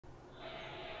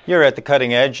You're at the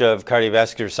cutting edge of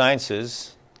cardiovascular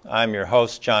sciences. I'm your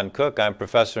host, John Cooke. I'm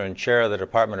professor and chair of the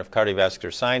Department of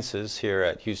Cardiovascular Sciences here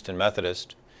at Houston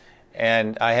Methodist.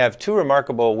 And I have two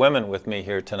remarkable women with me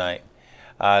here tonight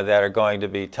that are going to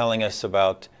be telling us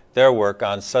about their work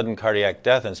on sudden cardiac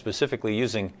death and specifically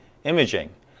using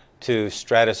imaging to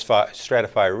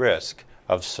stratify risk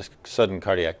of sudden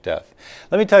cardiac death.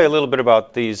 Let me tell you a little bit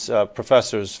about these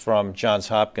professors from Johns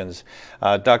Hopkins.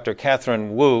 Dr.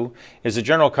 Katherine Wu is a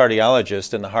general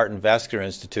cardiologist in the Heart and Vascular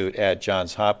Institute at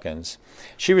Johns Hopkins.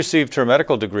 She received her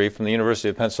medical degree from the University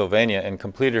of Pennsylvania and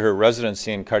completed her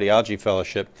residency and cardiology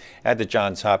fellowship at the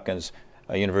Johns Hopkins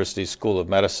University School of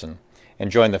Medicine and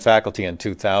joined the faculty in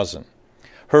 2000.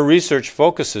 Her research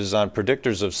focuses on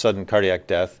predictors of sudden cardiac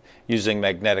death using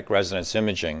magnetic resonance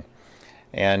imaging,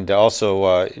 and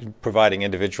also providing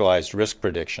individualized risk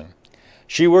prediction.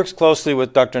 She works closely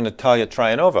with Dr. Natalia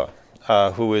Trayanova,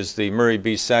 who is the Murray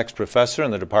B. Sachs Professor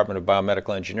in the Department of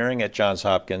Biomedical Engineering at Johns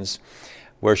Hopkins,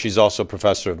 where she's also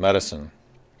Professor of Medicine.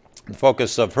 The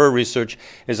focus of her research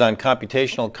is on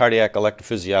computational cardiac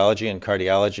electrophysiology and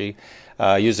cardiology,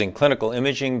 using clinical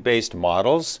imaging-based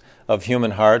models of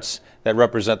human hearts that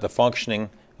represent the functioning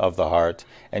of the heart.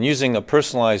 And using a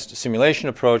personalized simulation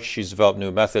approach, she's developed new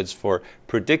methods for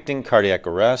predicting cardiac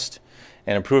arrest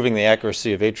and improving the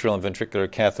accuracy of atrial and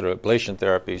ventricular catheter ablation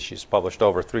therapies. She's published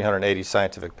over 380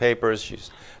 scientific papers.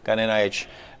 She's got an NIH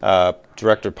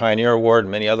Director Pioneer Award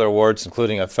and many other awards,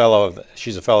 including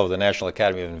she's a fellow of the National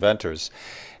Academy of Inventors.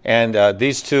 And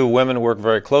these two women work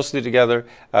very closely together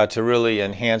to really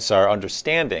enhance our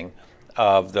understanding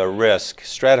of the risk,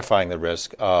 stratifying the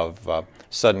risk of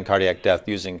sudden cardiac death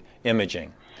using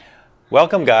imaging.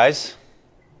 Welcome, guys.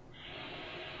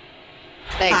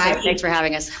 Thanks for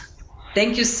having us.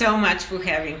 Thank you so much for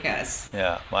having us.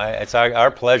 Yeah, it's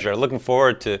our pleasure. Looking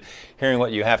forward to hearing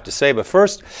what you have to say. But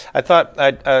first, I thought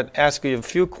I'd ask you a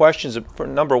few questions. For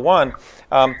number one,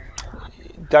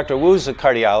 Dr. Wu's a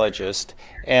cardiologist,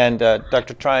 and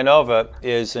Dr. Trayanova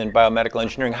is in biomedical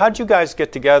engineering. How did you guys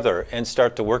get together and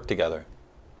start to work together?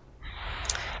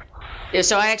 Yeah,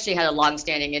 so I actually had a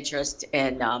long-standing interest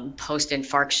in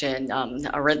post-infarction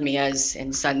arrhythmias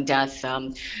and sudden death,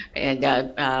 and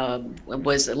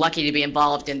was lucky to be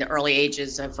involved in the early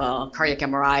ages of cardiac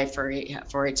MRI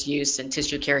for its use in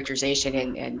tissue characterization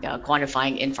and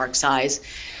quantifying infarct size.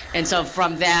 And so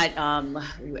from that,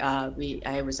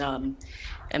 I was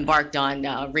embarked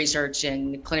on research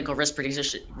in clinical risk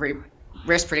prediction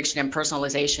and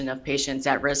personalization of patients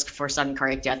at risk for sudden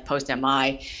cardiac death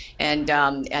post-MI. And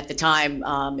at the time,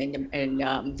 in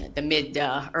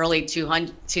the early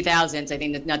 2000s, I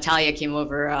think that Natalia came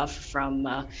over from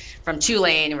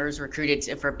Tulane and was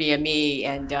recruited for BME,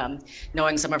 and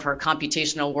knowing some of her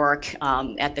computational work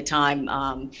at the time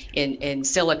in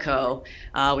silico,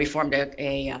 we formed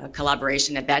a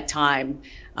collaboration at that time,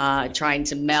 trying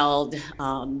to meld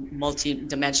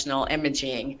multi-dimensional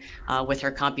imaging with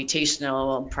her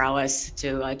computational prowess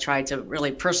to try to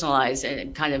really personalize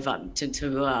and kind of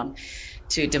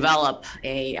to develop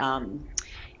a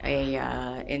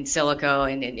in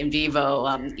silico and in vivo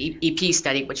EP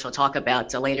study, which we'll talk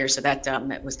about later. So that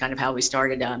was kind of how we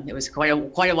started. It was quite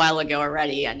a while ago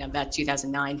already, and about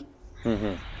 2009.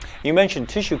 Mm-hmm. You mentioned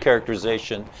tissue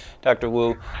characterization, Dr.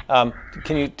 Wu.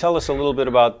 Can you tell us a little bit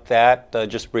about that,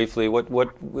 just briefly? What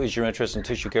was your interest in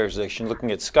tissue characterization?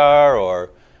 Looking at scar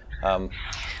or?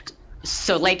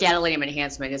 So late gadolinium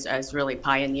enhancement has really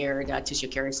pioneered tissue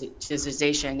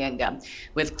characterization, and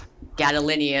with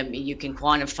gadolinium you can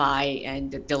quantify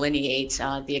and delineate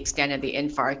the extent of the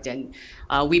infarct, and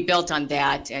we built on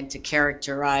that and to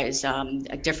characterize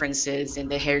differences in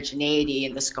the heterogeneity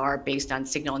in the scar based on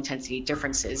signal intensity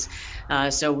differences.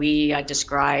 So we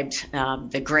described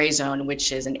the gray zone,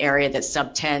 which is an area that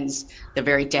subtends the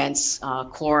very dense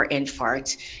core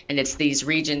infarct, and it's these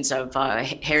regions of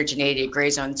heterogeneity, gray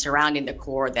zone surrounding the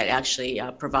core, that actually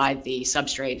provide the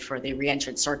substrate for the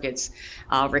reentrant circuits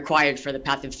required for the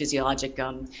pathophysiologic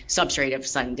substrate of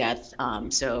sudden death.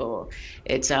 So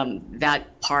it's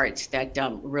that part that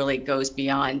really goes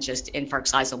beyond just infarct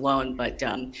size alone, but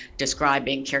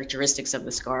describing characteristics of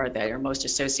the scar that are most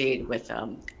associated with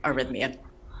arrhythmia.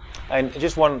 And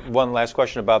just one last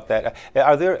question about that.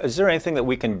 Is there anything that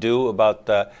we can do about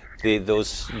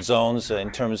those zones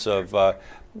in terms of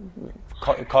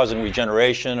causing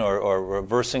regeneration or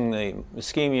reversing the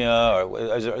ischemia?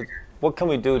 Or what can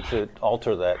we do to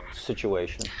alter that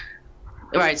situation?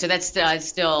 Right, so that's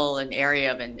still an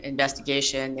area of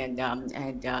investigation,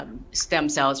 and stem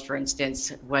cells, for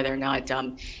instance, whether or not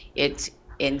it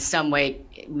in some way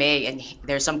may, and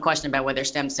there's some question about whether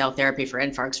stem cell therapy for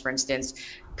infarcts, for instance,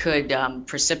 could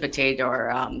precipitate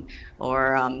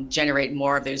or generate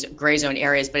more of those gray zone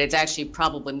areas, but it's actually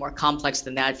probably more complex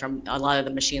than that from a lot of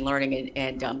the machine learning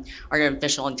and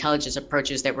artificial intelligence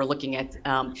approaches that we're looking at.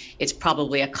 It's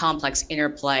probably a complex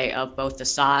interplay of both the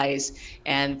size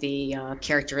and the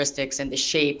characteristics and the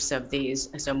shapes of these,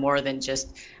 so more than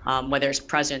just whether it's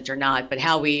present or not, but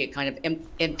how we kind of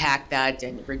impact that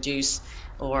and reduce,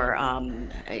 or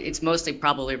it's mostly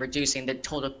probably reducing the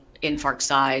total infarct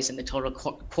size and the total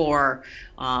core,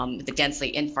 the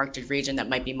densely infarcted region that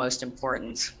might be most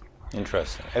important.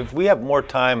 Interesting. If we have more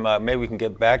time, maybe we can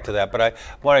get back to that, but I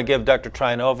want to give Dr.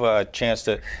 Trayanova a chance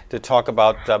to talk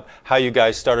about how you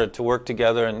guys started to work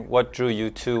together and what drew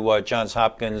you to Johns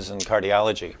Hopkins and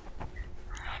cardiology.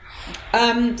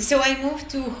 So I moved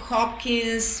to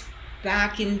Hopkins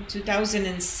back in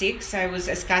 2006. I was,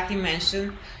 as Kathy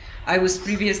mentioned, I was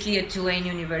previously at Tulane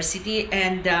University,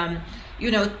 and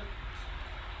you know,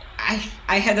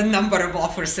 I had a number of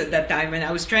offers at that time, and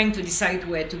I was trying to decide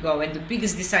where to go, and the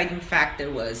biggest deciding factor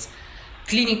was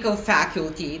clinical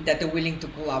faculty that are willing to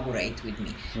collaborate with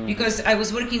me. Because I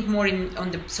was working more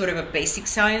on the sort of a basic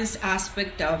science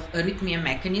aspect of arrhythmia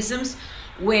mechanisms,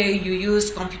 where you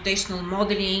use computational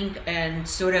modeling and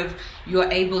sort of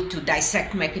you're able to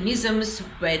dissect mechanisms,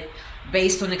 but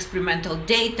based on experimental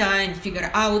data and figure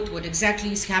out what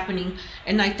exactly is happening.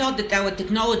 And I thought that our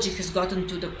technology has gotten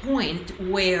to the point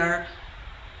where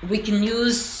we can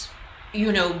use,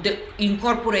 you know,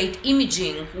 incorporate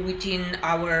imaging within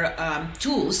our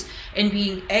tools and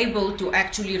being able to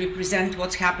actually represent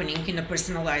what's happening in a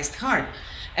personalized heart.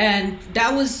 And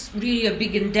that was really a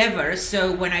big endeavor.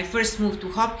 So when I first moved to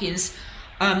Hopkins,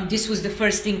 this was the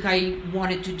first thing I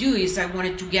wanted to do, is I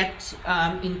wanted to get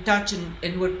in touch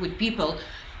and work with people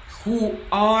who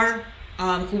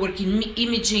work in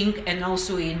imaging and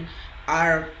also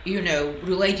are, you know,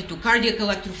 related to cardiac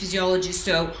electrophysiology.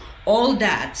 So all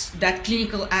that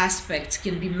clinical aspects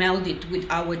can be melded with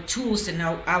our tools and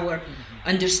our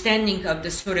understanding of the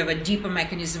sort of a deeper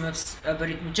mechanism of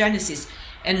arrhythmogenesis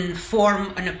and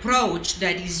form an approach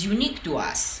that is unique to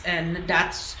us. And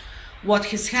that's what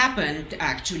has happened.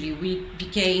 Actually, we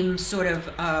became sort of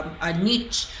a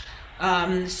niche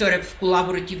sort of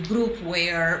collaborative group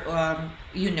where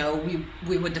you know,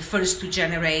 we were the first to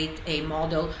generate a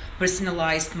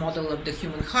personalized model of the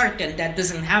human heart, and that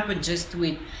doesn't happen just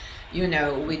with, you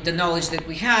know, with the knowledge that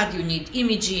we had. You need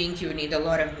imaging, you need a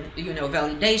lot of, you know,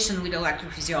 validation with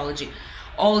electrophysiology,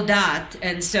 all that.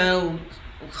 And so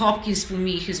Hopkins for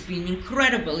me has been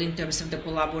incredible in terms of the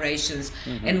collaborations.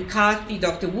 And Kathy,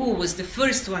 Dr. Wu, was the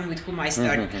first one with whom I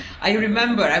started. I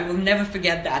remember, I will never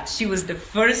forget that. She was the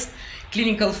first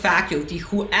clinical faculty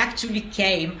who actually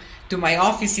came to my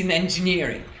office in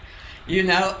engineering, you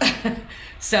know.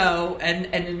 So, and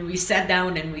then we sat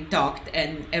down and we talked,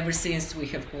 and ever since we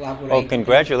have collaborated. Oh,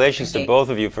 congratulations to both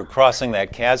of you for crossing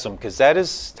that chasm, because that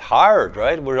is hard,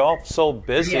 right? We're all so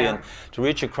busy, and to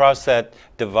reach across that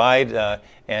divide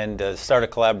and start a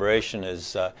collaboration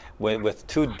is with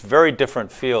two very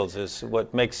different fields is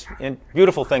what makes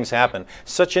beautiful things happen.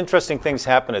 Such interesting things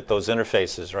happen at those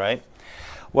interfaces, right?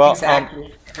 Well,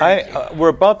 exactly. We're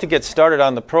about to get started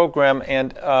on the program,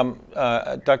 and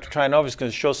Dr. Trayanova is going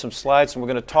to show some slides, and we're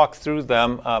going to talk through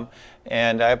them.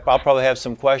 And I'll probably have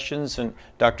some questions, and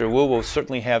Dr. Wu will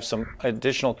certainly have some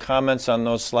additional comments on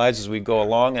those slides as we go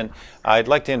along. And I'd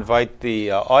like to invite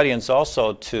the audience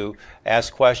also to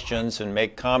ask questions and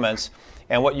make comments.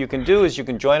 And what you can do is you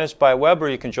can join us by web or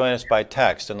you can join us by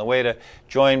text. And the way to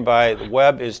join by the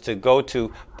web is to go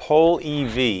to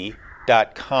pollev.com,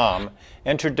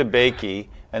 enter DEBAKEY,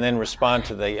 and then respond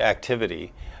to the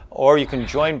activity. Or you can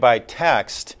join by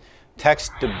text.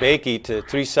 Text DEBAKEY to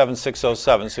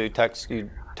 37607. So you text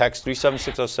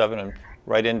 37607 and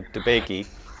write in DEBAKEY,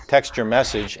 text your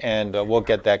message, and we'll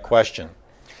get that question.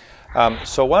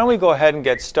 So why don't we go ahead and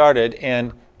get started?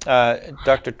 And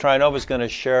Dr. Trayanova is going to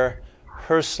share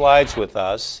her slides with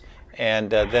us, and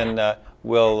then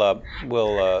we'll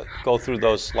go through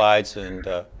those slides, and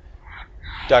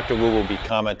Dr. Wu will be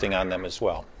commenting on them as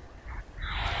well.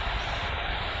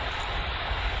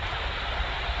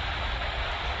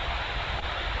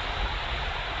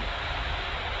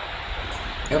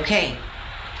 Okay.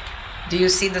 Do you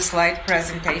see the slide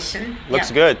presentation?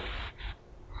 Looks good.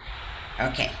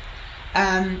 Okay.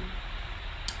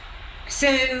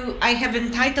 So I have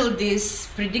entitled this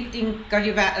Predicting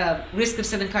Risk of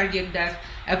Sudden Cardiac Death,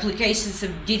 Applications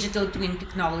of Digital Twin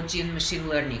Technology and Machine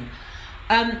Learning.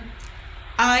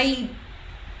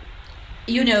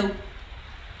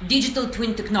 Digital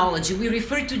twin technology, we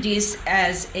refer to this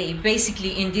as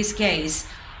basically in this case,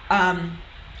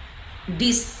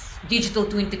 this digital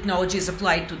twin technology is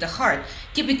applied to the heart.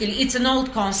 Typically, it's an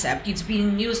old concept. It's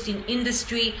been used in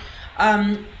industry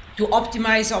to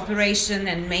optimize operation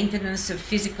and maintenance of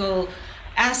physical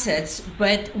assets,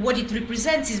 but what it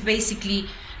represents is basically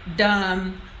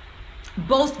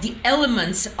both the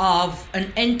elements of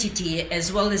an entity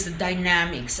as well as the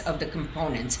dynamics of the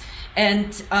components.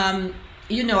 And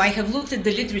I have looked at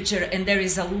the literature, and there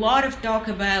is a lot of talk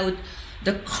about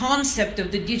the concept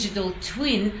of the digital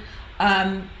twin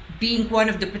being one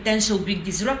of the potential big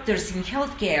disruptors in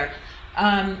healthcare,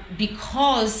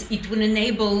 because it will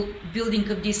enable building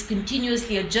of these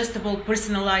continuously adjustable,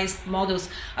 personalized models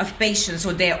of patients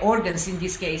or their organs, in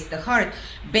this case the heart,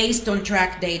 based on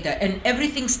tracked data. And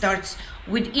everything starts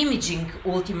with imaging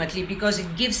ultimately, because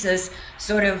it gives us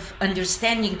sort of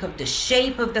understanding of the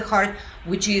shape of the heart,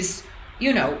 which is,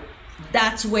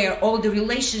 that's where all the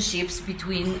relationships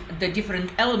between the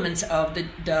different elements of the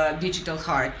digital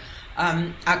heart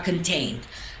are contained.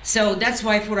 So that's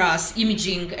why for us,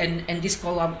 imaging and this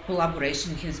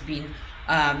collaboration has been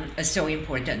so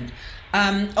important.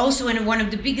 Also, and one of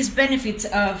the biggest benefits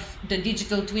of the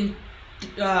digital twins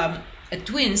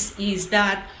is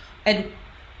that, and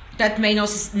that may not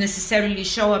necessarily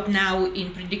show up now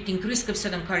in predicting risk of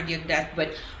sudden cardiac death,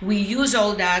 but we use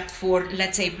all that for,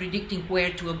 let's say, predicting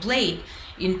where to ablate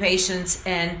in patients.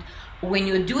 And when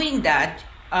you're doing that,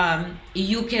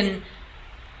 you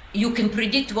can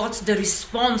predict what's the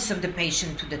response of the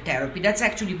patient to the therapy. That's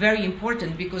actually very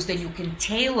important, because then you can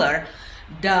tailor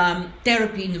the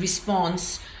therapy in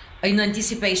response, in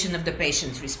anticipation of the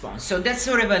patient's response. So that's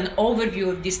sort of an overview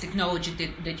of this technology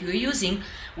that you're using.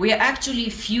 We are actually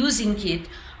fusing it,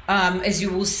 as you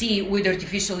will see, with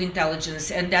artificial intelligence,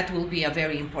 and that will be a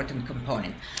very important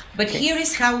component. But here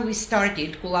is how we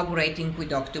started collaborating with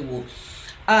Dr. Wu.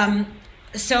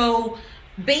 So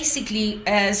basically,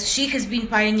 as she has been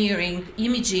pioneering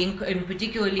imaging, and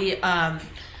particularly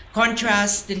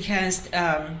contrast-enhanced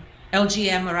LG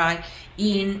MRI,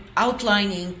 in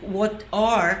outlining what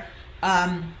are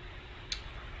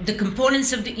the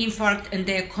components of the infarct and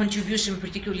their contribution,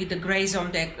 particularly the gray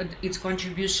zone, its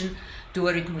contribution to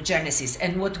arrhythmogenesis.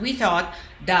 And what we thought,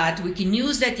 that we can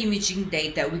use that imaging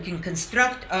data, we can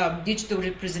construct a digital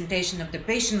representation of the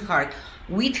patient heart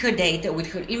with her data,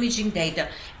 with her imaging data,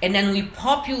 and then we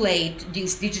populate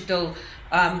this digital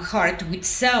heart with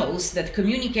cells that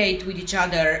communicate with each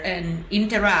other and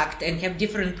interact and have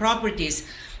different properties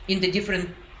in the different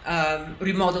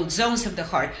remodeled zones of the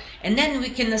heart. And then we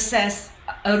can assess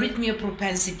arrhythmia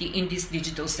propensity in this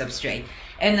digital substrate.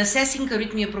 And assessing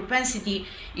arrhythmia propensity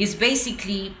is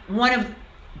basically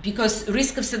because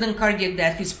risk of sudden cardiac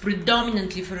death is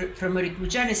predominantly from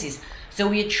arrhythmogenesis. So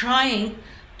we are trying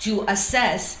to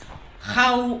assess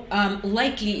how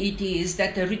likely it is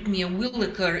that arrhythmia will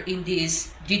occur in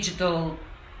this digital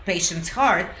patient's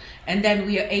heart, and then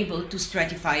we are able to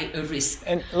stratify a risk.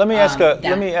 And let me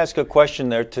ask a question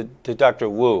there to Dr.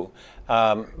 Wu,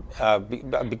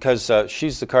 because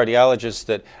she's the cardiologist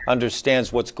that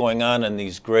understands what's going on in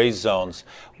these gray zones.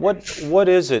 What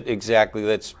is it exactly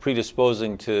that's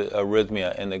predisposing to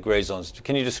arrhythmia in the gray zones?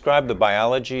 Can you describe the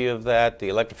biology of that, the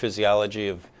electrophysiology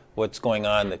of what's going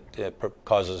on that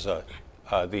causes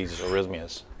these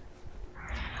arrhythmias?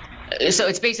 So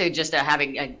it's basically just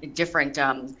having different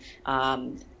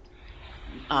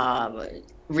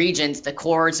regions. The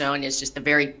core zone is just a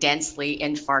very densely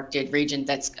infarcted region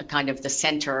that's kind of the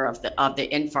center of the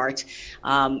infarct,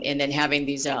 and then having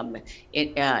these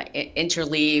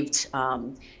interleaved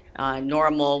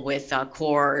normal with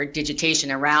core digitation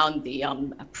around the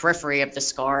periphery of the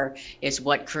scar is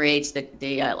what creates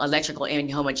the electrical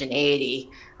inhomogeneity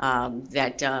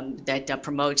that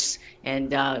promotes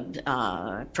and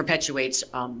perpetuates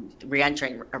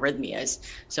reentering arrhythmias.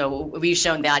 So we've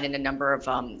shown that in a number of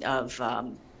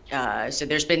so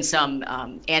there's been some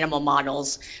animal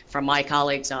models from my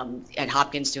colleagues at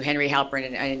Hopkins to Henry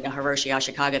Halpern and Hiroshi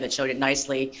Ashikaga that showed it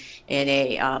nicely in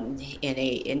a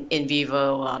in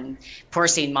vivo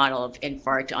porcine model of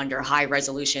infarct under high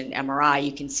resolution MRI.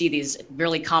 You can see these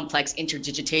really complex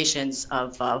interdigitations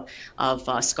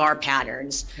of scar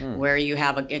patterns where you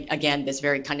have again this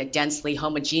very kind of densely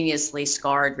homogeneously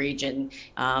scarred region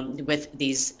with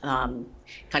these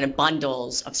kind of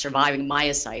bundles of surviving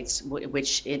myocytes,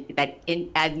 which that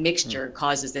admixture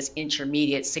causes this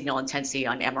intermediate signal intensity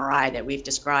on MRI that we've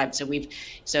described. So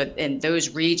in those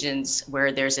regions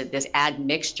where there's this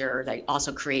admixture, that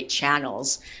also create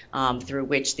channels through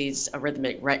which these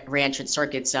arrhythmic reentrant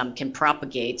circuits can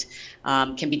propagate.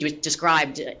 can be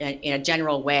described in a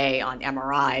general way on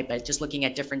MRI, but just looking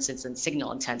at differences in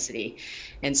signal intensity.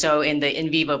 And so in the in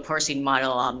vivo porcine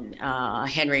model,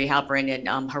 Henry Halperin and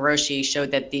Hiroshi showed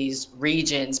that these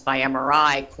regions by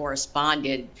MRI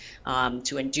corresponded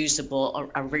to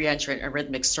inducible reentrant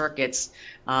arrhythmic circuits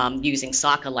using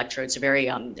Salk electrodes, very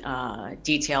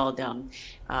detailed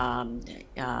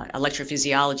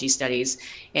electrophysiology studies.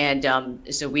 And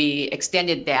so we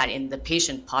extended that in the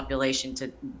patient population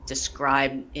to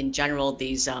describe in general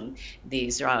these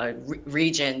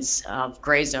regions of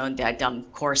gray zone that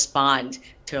correspond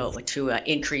to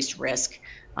increased risk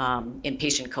in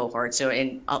patient cohorts. So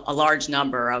in a large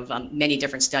number of many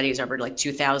different studies, over like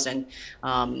 2,000, in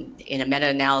a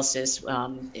meta-analysis,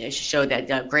 showed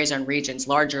that gray zone regions,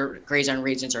 larger gray zone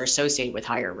regions, are associated with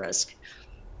higher risk.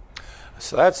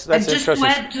 So that's and just interesting.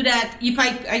 to add to that,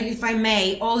 if I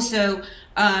may, also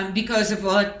because of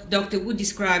what Dr. Wu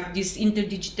described, this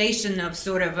interdigitation of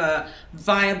sort of a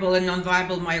viable and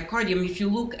non-viable myocardium, if you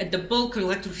look at the bulk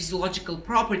electrophysiological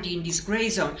property in this gray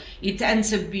zone, it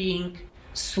ends up being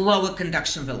slower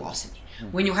conduction velocity.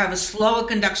 When you have a slower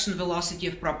conduction velocity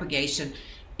of propagation,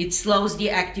 it slows the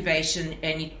activation,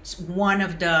 and it's one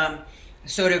of the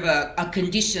sort of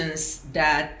conditions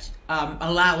that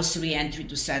allows re-entry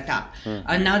to set up.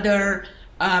 Another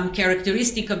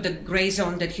characteristic of the gray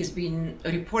zone that has been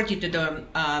reported at the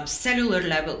cellular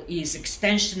level is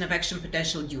extension of action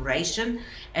potential duration,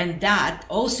 and that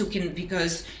also can,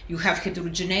 because you have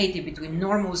heterogeneity between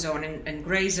normal zone and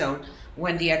gray zone,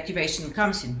 when the activation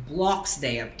comes, it blocks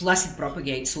there, plus it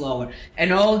propagates slower,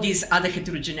 and all these other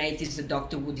heterogeneities that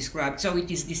Dr. Wu described. So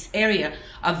it is this area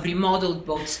of remodeled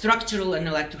both structural and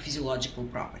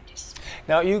electrophysiological properties.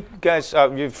 Now, you guys,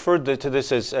 you've referred to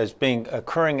this as being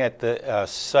occurring at the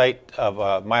site of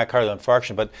myocardial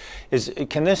infarction, but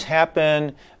can this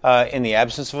happen in the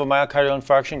absence of a myocardial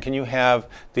infarction? Can you have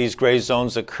these gray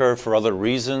zones occur for other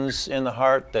reasons in the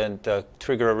heart than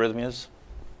trigger arrhythmias?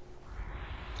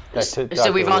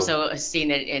 So we've also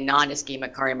seen it in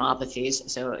non-ischemic cardiomyopathies.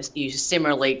 So you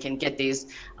similarly can get these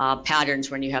patterns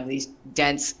when you have these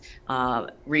dense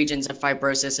regions of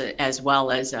fibrosis, as well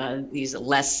as these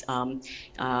less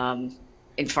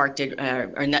infarcted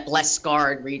or less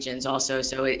scarred regions also.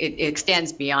 So it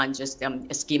extends beyond just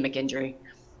ischemic injury.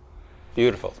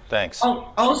 Beautiful, thanks.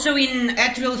 Also in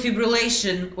atrial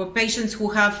fibrillation, or patients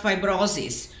who have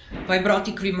fibrosis,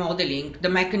 fibrotic remodeling, the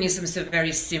mechanisms are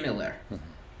very similar.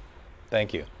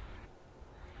 Thank you.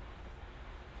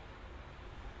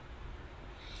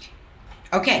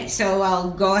 Okay, so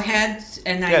I'll go ahead,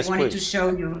 and I wanted please. to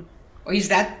show you. Or is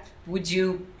that, would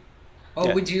you,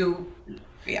 or would you,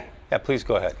 yeah. Yeah, please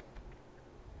go ahead.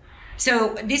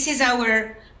 So this is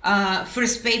our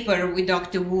first paper with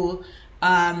Dr. Wu,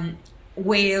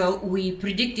 where we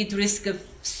predicted risk of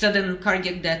sudden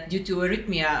cardiac death due to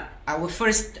arrhythmia. Our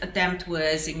first attempt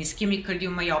was in ischemic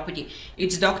cardiomyopathy.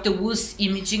 It's Dr. Wu's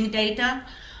imaging data.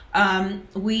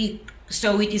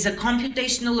 So it is a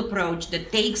computational approach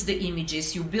that takes the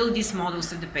images, you build these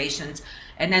models of the patients,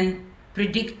 and then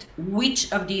predict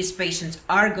which of these patients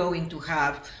are going to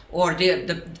have, or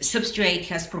the substrate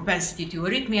has propensity to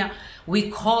arrhythmia. We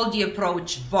call the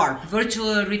approach VARP,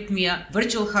 virtual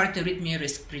heart arrhythmia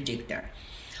risk predictor.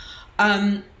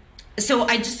 So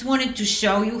I just wanted to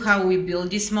show you how we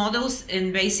build these models,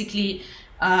 and basically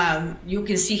you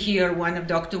can see here one of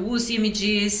Dr. Wu's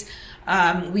images.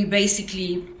 We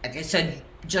basically, like I said,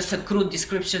 just a crude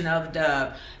description of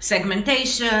the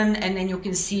segmentation, and then you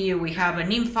can see we have an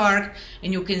infarct,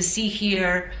 and you can see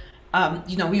here,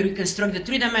 we reconstruct the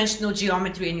three-dimensional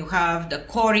geometry, and you have the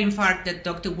core infarct that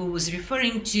Dr. Wu was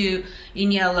referring to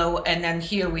in yellow, and then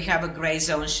here we have a gray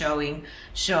zone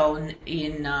shown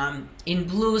in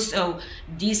blue. So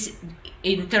this,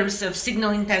 in terms of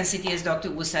signal intensity, as Dr.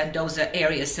 Wu said, those are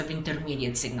areas of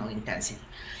intermediate signal intensity.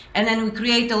 And then we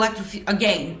create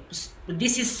again,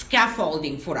 this is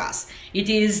scaffolding for us. It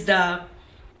is the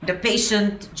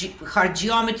patient heart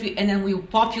geometry, and then we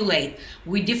populate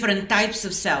with different types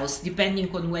of cells,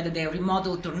 depending on whether they're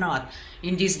remodeled or not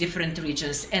in these different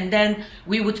regions. And then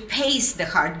we would pace the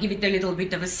heart, give it a little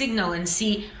bit of a signal, and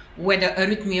see whether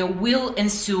arrhythmia will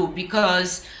ensue,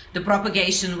 because the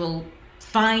propagation will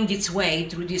find its way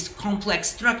through this complex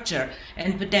structure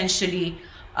and potentially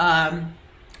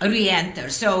re-enter.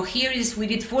 So here we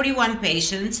did 41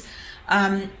 patients,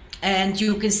 and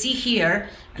you can see here,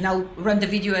 and I'll run the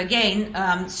video again.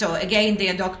 So again, they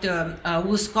are Dr.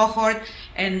 Wu's cohort,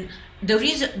 and the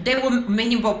reason there were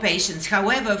many more patients.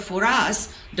 However, for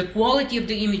us, the quality of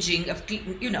the imaging of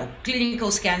clinical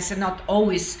scans are not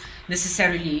always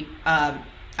necessarily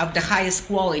of the highest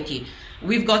quality.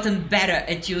 we've gotten better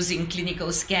at using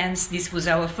clinical scans. This was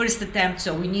our first attempt,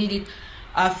 so we needed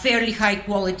a fairly high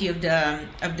quality of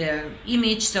the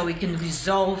image so we can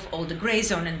resolve all the gray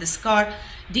zone and the scar.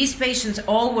 These patients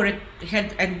all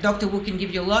had, and Dr. Wu can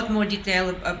give you a lot more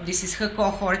detail. This is her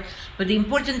cohort, but the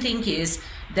important thing is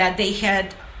that they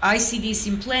had ICDs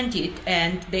implanted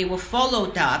and they were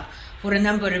followed up for a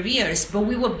number of years, but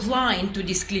we were blind to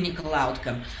this clinical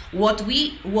outcome. What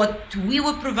we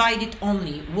were provided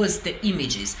only was the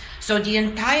images. So the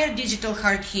entire digital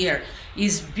heart here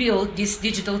is built, this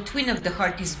digital twin of the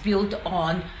heart is built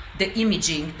on the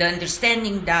imaging, the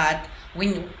understanding that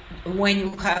when you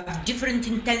have different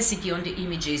intensity on the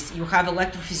images, you have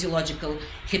electrophysiological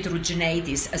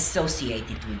heterogeneities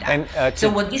associated with that. And so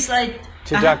what this slide...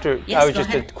 To Dr. Yes, I was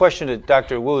just a question to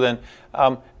Dr. Wu then.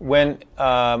 When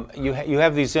you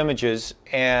have these images,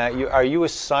 are you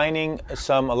assigning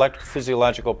some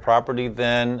electrophysiological property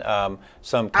then,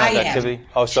 some conductivity?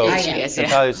 Oh, so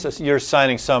Yes. you're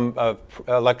assigning some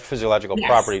electrophysiological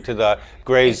property to the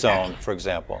gray zone, for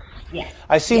example. Yes.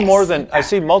 I see more than I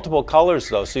see multiple colors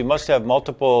though, so you must have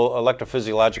multiple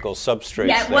electrophysiological substrates.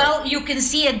 Yeah, there. well, you can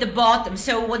see at the bottom.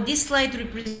 So what this slide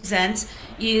represents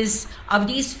is of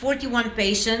these 41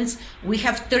 patients, we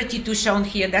have 32 shown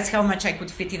here. That's how much I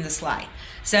could fit in the slide.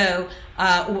 So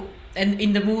and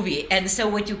in the movie. And so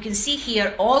what you can see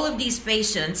here, all of these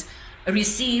patients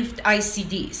received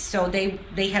ICDs. So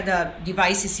they had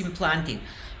devices implanted.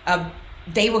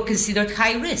 They were considered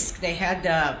high risk. They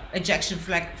had ejection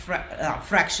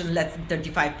fraction less than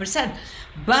 35%.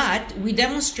 But we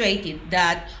demonstrated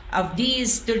that of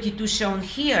these 32 shown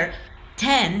here,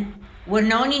 10 were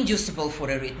non-inducible for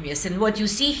arrhythmias. And what you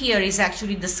see here is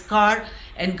actually the scar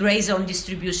and gray zone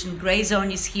distribution. Gray zone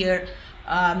is here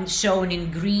shown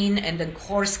in green, and the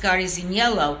core scar is in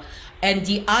yellow. And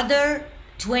the other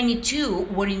 22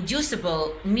 were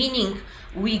inducible, meaning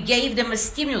we gave them a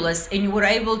stimulus and you were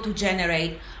able to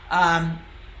generate a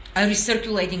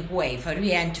recirculating wave, a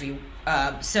re-entry.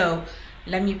 So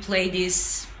let me play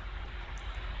this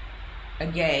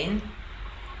again.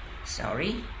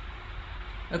 Sorry.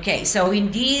 Okay, so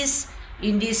in these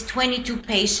 22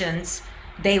 patients,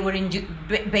 they were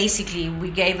basically we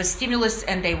gave a stimulus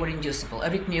and they were inducible.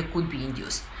 Arrhythmia could be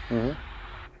induced. Mm-hmm.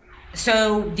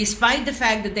 So despite the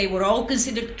fact that they were all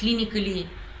considered clinically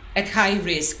at high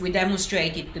risk, we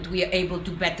demonstrated that we are able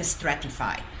to better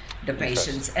stratify the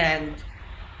patients. And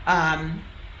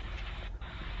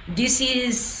this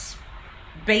is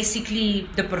basically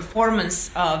the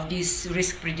performance of this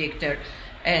risk predictor.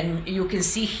 And you can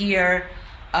see here,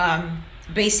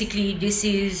 basically this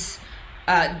is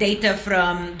data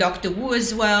from Dr. Wu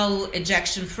as well,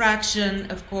 ejection fraction,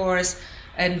 of course,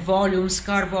 and volume,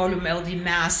 scar volume, LV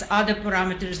mass, other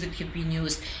parameters that have been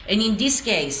used. And in this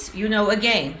case, you know,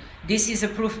 again, this is a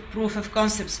proof of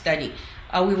concept study.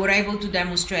 We were able to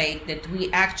demonstrate that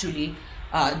we actually,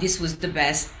 this was the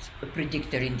best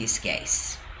predictor in this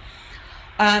case.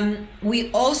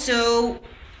 We also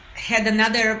had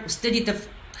another study that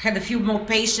had a few more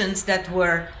patients that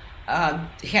were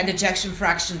had ejection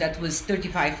fraction that was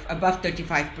above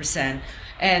 35%.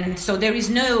 And so there is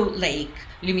no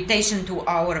limitation to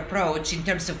our approach in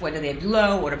terms of whether they're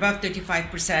below or above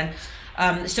 35%.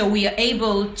 So we are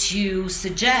able to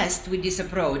suggest with this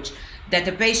approach that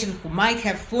a patient who might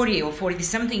have 40 or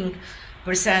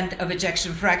 40-something% of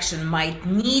ejection fraction might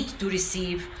need to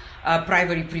receive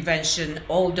primary prevention,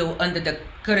 although under the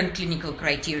current clinical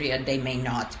criteria they may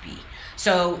not be.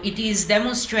 So it is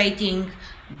demonstrating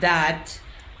that,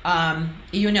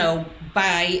 you know,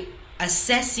 by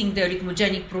assessing the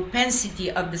arrhythmogenic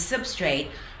propensity of the substrate,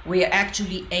 we are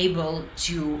actually able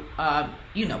to,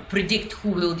 you know, predict who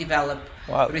will develop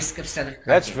risk of sudden cardiac.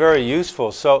 That's very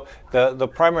useful. So the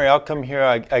primary outcome here,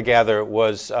 I gather,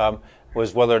 was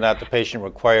whether or not the patient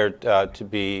required to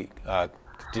be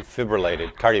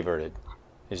defibrillated, cardioverted.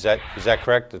 Is that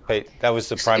correct? That was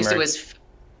the primary.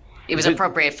 It was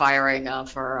appropriate firing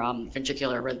for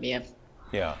ventricular arrhythmia.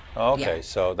 Yeah. Okay. Yeah.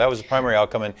 So that was the primary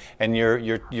outcome, and your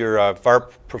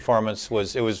VARP performance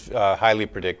was highly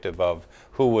predictive of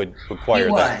who would require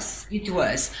that. It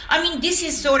was. I mean, this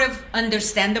is sort of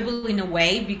understandable in a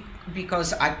way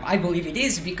because I believe it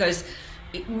is, because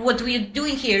what we are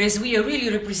doing here is we are really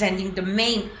representing the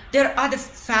main. There are other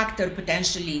factors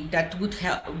potentially that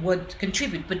would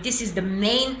contribute, but this is the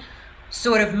main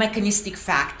sort of mechanistic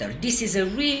factor. This is a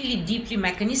really deeply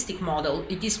mechanistic model.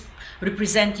 It is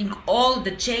representing all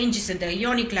the changes at the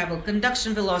ionic level,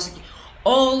 conduction velocity,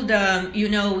 all the, you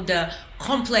know, the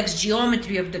complex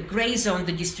geometry of the gray zone,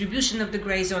 the distribution of the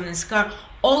gray zone and scar,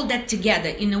 all that together.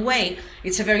 In a way,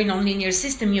 it's a very nonlinear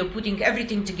system. You're putting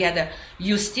everything together,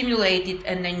 you stimulate it,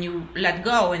 and then you let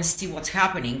go and see what's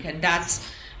happening. And that's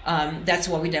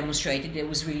what we demonstrated. It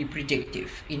was really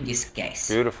predictive in this case.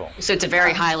 Beautiful. So it's a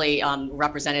very highly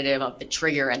representative of the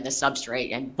trigger and the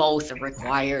substrate, and both are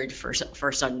required for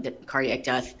sudden cardiac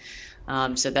death.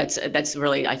 So that's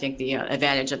really, I think, the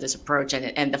advantage of this approach,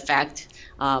 and the fact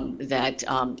that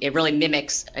it really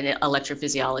mimics an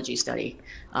electrophysiology study.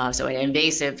 So an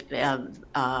invasive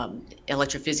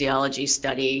electrophysiology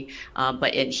study,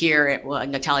 but in here,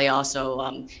 Natalia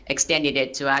also extended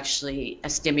it to actually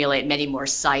stimulate many more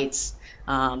sites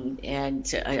and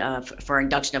for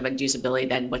induction of inducibility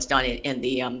than what's done in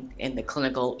the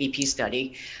clinical EP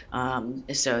study.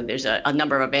 So there's a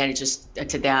number of advantages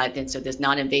to that, and so this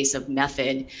non-invasive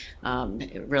method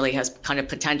really has kind of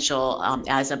potential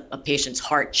as a patient's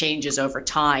heart changes over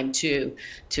time to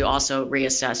also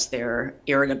reassess their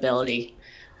irritability.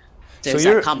 So it's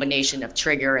that combination of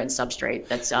trigger and substrate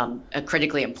that's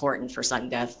critically important for sudden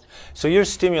death. So you're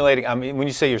stimulating, I mean, when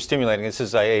you say you're stimulating, this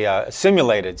is a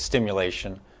simulated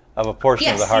stimulation of a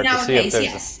portion of the heart to see if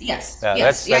there's yes.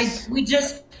 We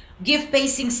just give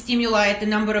pacing stimuli at a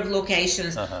number of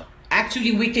locations.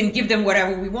 Actually, we can give them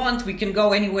whatever we want. We can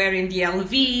go anywhere in the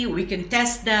LV. We can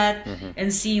test that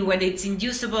and see whether it's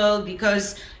inducible,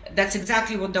 because that's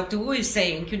exactly what Dr. Wu is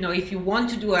saying. You know, if you want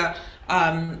to do a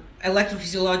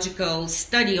electrophysiological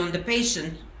study on the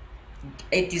patient,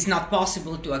 it is not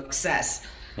possible to access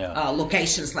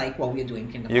locations like what we're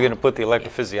doing in the You're going to put the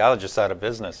electrophysiologists out of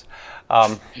business.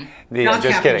 Not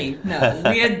just happening. kidding. No,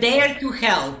 we are there to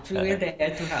help. We're there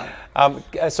to help.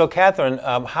 So Katherine,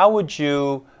 how would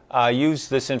you use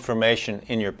this information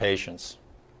in your patients?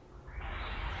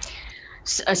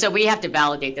 So we have to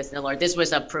validate this, Lord. This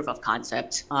was a proof of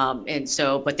concept,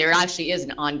 but there actually is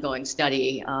an ongoing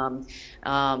study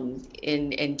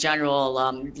in general,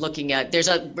 looking at. There's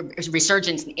a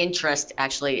resurgence in interest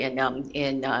actually in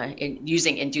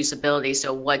using inducibility.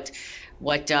 So what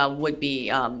would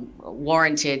be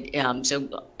warranted? So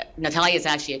Natalia has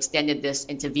actually extended this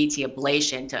into VT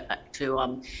ablation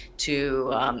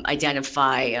to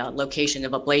identify location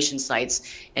of ablation sites.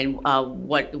 And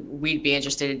what we'd be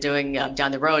interested in doing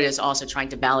down the road is also trying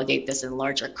to validate this in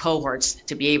larger cohorts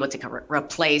to be able to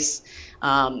replace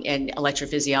an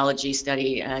electrophysiology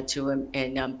study to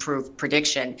improve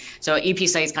prediction. So EP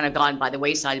study's kind of gone by the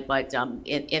wayside, but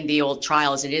in the old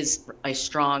trials, it is a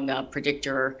strong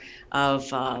predictor of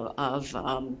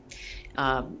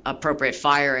appropriate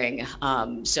firing.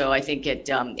 So I think it,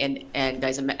 and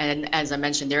as I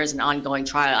mentioned, there is an ongoing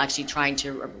trial actually trying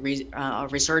to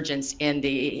resurgence in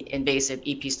the invasive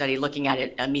EP study, looking at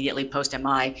it immediately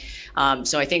post-MI.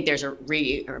 So I think there's a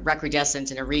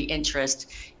recrudescence and a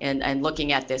re-interest in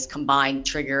looking at this combined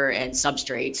trigger and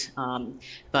substrate,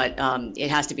 but it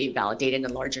has to be validated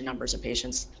in larger numbers of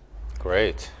patients.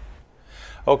 Great.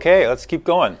 Okay, let's keep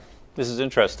going. This is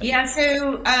interesting. Yeah,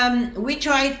 so we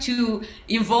try to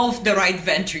involve the right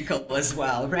ventricle as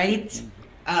well, right?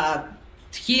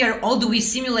 Here, although we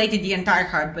simulated the entire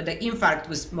heart, but the infarct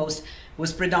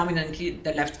was predominantly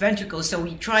the left ventricle. So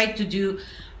we tried to do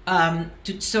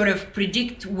to sort of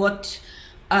predict what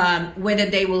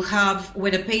whether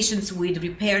patients with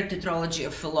repaired tetralogy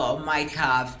of Fallot might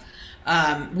have.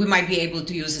 We might be able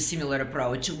to use a similar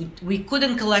approach. We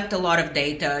couldn't collect a lot of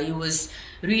data. It was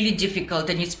really difficult,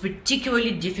 and it's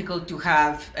particularly difficult to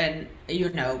have a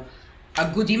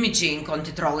good imaging on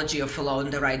tetralogy of Fallot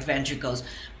in the right ventricles.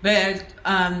 But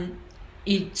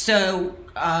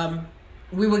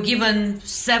we were given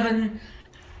 7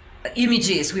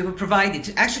 images. We were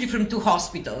provided actually from 2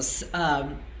 hospitals,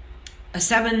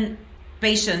 7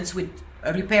 patients with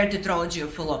a repaired tetralogy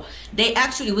of Fallot.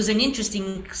 It was an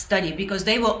interesting study because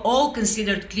they were all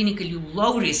considered clinically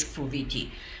low risk for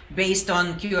VT based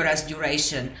on QRS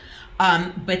duration.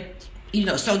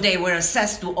 So they were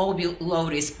assessed to all be low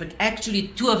risk, but actually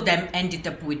 2 of them ended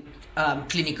up with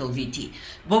clinical VT.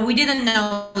 But we didn't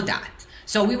know that.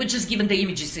 So we were just given the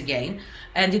images again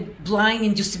and a blind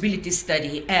inducibility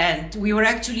study. And we were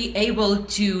actually able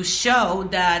to show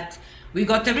that we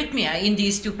got arrhythmia in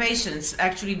these 2 patients.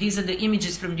 Actually, these are the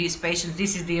images from these patients.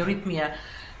 This is the arrhythmia,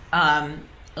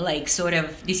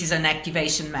 this is an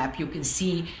activation map. You can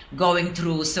see going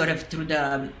through through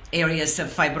the areas of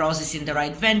fibrosis in the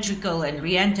right ventricle and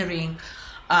re-entering.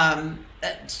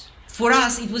 For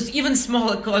us, it was even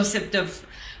smaller concept of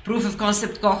proof of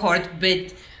concept cohort,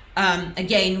 but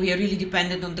again, we are really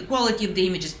dependent on the quality of the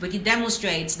images, but it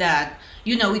demonstrates that,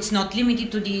 it's not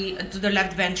limited to the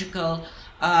left ventricle.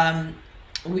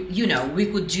 we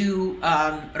could do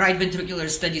right ventricular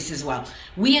studies as well.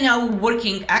 We are now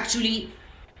working, actually,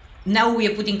 now we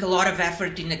are putting a lot of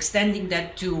effort in extending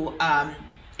that to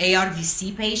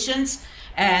ARVC patients.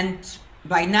 And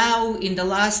by now, in the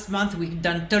last month, we've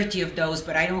done 30 of those,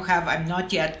 but I'm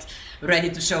not yet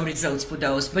ready to show results for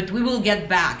those, but we will get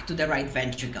back to the right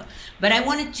ventricle. But I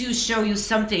wanted to show you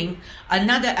something,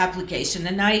 another application,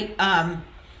 and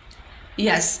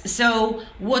yes, so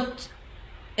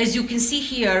as you can see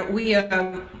here, we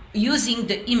are using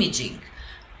the imaging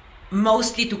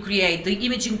mostly to create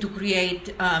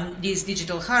these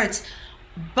digital hearts,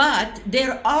 but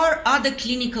there are other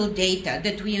clinical data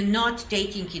that we are not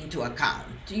taking into account.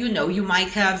 You might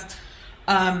have,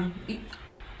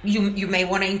 you may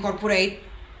want to incorporate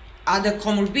other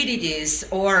comorbidities,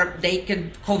 or they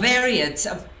can covariates.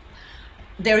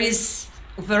 There is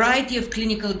a variety of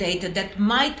clinical data that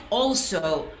might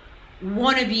also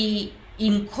want to be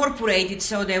incorporated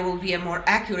so there will be a more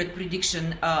accurate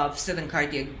prediction of sudden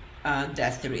cardiac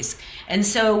death risk. And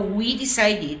so we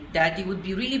decided that it would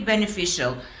be really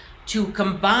beneficial to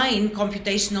combine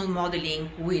computational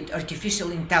modeling with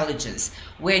artificial intelligence,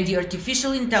 where the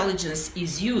artificial intelligence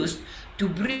is used to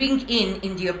bring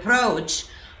in the approach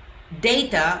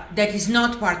data that is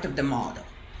not part of the model.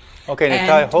 Okay,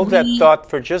 Natalia, hold that thought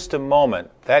for just a moment.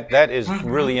 That is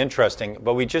really interesting.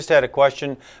 But we just had a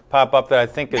question pop up that I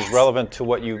think is relevant to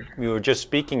what you were just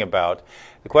speaking about.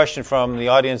 The question from the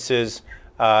audience is,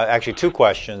 actually two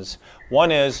questions.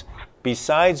 One is,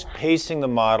 besides pacing the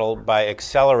model by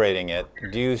accelerating it,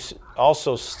 do you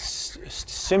also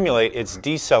simulate its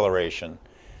deceleration?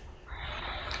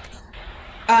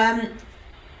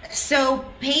 So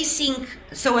pacing,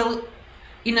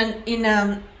 in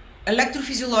an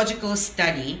electrophysiological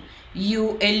study,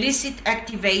 you elicit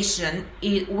activation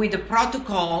with a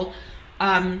protocol,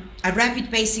 a rapid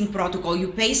pacing protocol. You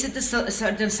pace at a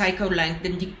certain cycle length,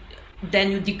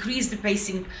 then you decrease the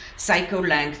pacing cycle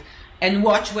length and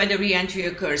watch whether re-entry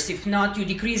occurs. If not, you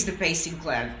decrease the pacing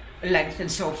length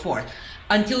and so forth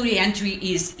until re-entry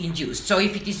is induced. So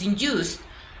if it is induced,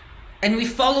 and we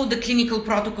follow the clinical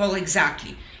protocol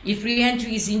exactly. If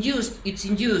re-entry is induced, it's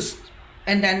induced,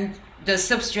 and then the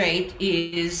substrate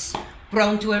is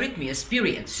prone to arrhythmias,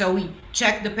 period. So we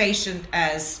check the patient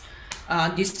as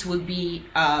this will be,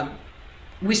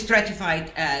 we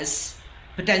stratified as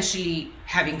potentially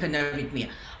having an arrhythmia.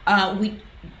 We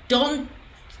don't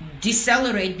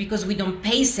decelerate because we don't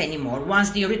pace anymore. Once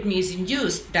the arrhythmia is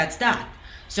induced, that's that.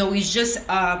 So it's just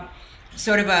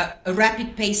sort of a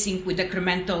rapid pacing with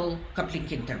decremental coupling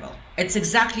interval. It's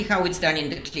exactly how it's done in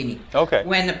the clinic. Okay.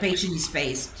 When a patient is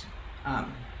paced.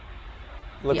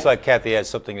 Looks like Kathy has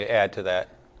something to add to that.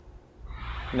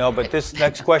 No, but this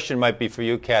next question might be for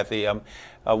you, Kathy.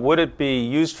 Would it be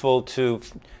useful to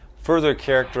further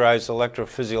characterize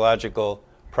electrophysiological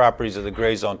properties of the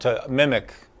gray zone to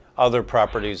mimic other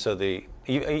properties of the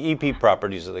EP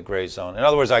properties of the gray zone? In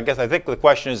other words, I think the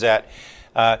question is that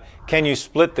can you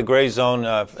split the gray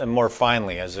zone more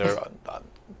finely? Is there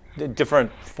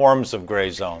different forms of gray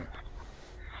zone?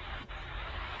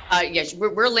 Yes,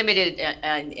 we're limited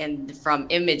from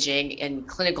imaging and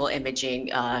clinical imaging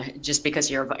just because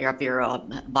of your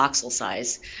voxel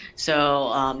size.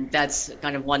 So that's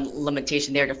kind of one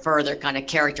limitation there to further kind of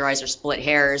characterize or split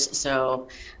hairs. So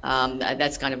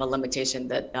that's kind of a limitation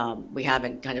that we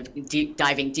haven't kind of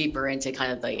diving deeper into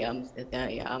kind of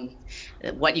the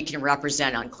what you can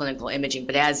represent on clinical imaging.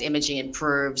 But as imaging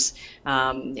improves,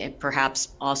 and perhaps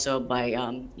also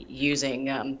by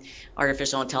using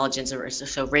artificial intelligence or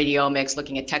so radiomics,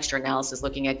 looking at texture analysis,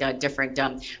 looking at different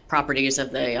properties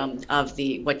of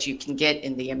the what you can get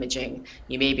in the imaging,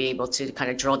 you may be able to kind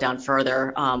of drill down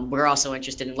further. We're also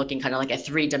interested in looking kind of like at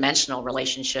three-dimensional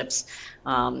relationships,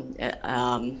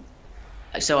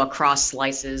 so across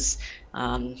slices,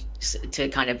 to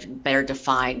kind of better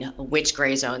define which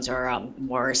gray zones are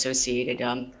more associated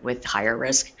with higher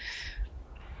risk.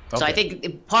 Okay. So I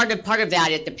think part of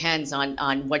that, it depends on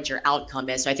what your outcome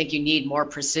is. So I think you need more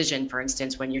precision, for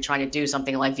instance, when you're trying to do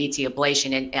something like VT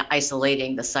ablation and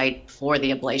isolating the site for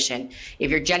the ablation. If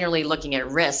you're generally looking at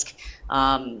risk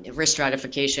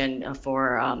stratification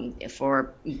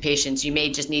for patients, you may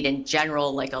just need in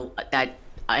general like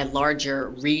a larger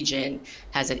region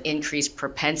has an increased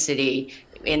propensity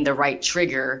in the right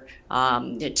trigger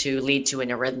to lead to an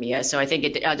arrhythmia. So I think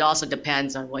it also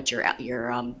depends on what your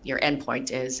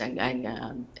endpoint is and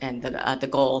the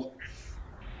goal.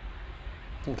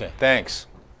 Okay, thanks.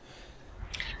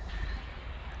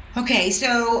 Okay,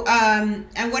 so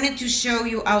I wanted to show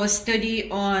you our study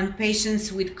on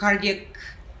patients with cardiac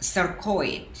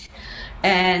sarcoid,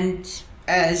 and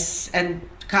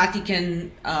Kathy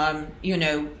can,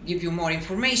 give you more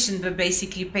information, but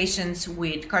basically patients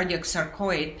with cardiac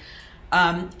sarcoid,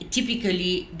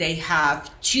 typically they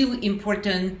have two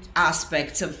important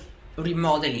aspects of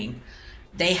remodeling.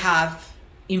 They have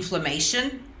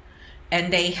inflammation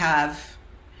and they have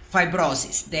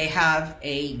fibrosis. They have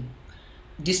a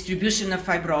distribution of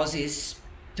fibrosis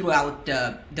throughout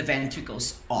the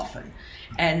ventricles often.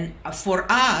 And for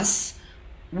us,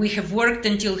 we have worked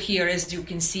until here, as you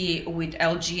can see, with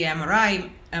LG MRI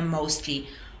mostly.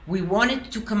 We wanted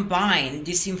to combine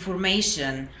this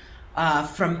information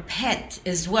from PET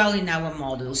as well in our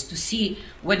models to see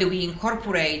whether we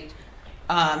incorporate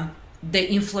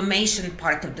the inflammation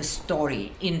part of the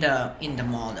story in the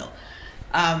model.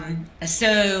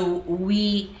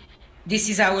 This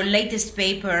is our latest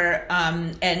paper,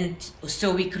 and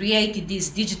so we created these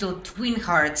digital twin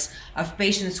hearts of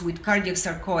patients with cardiac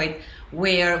sarcoid,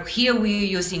 where here we are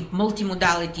using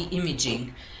multimodality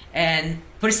imaging and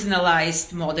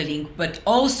personalized modeling, but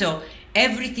also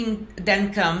everything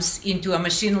then comes into a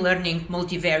machine learning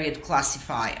multivariate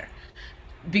classifier,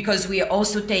 because we are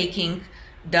also taking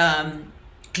the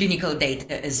clinical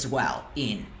data as well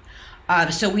in.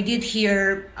 So we did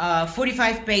here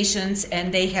 45 patients,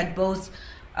 and they had both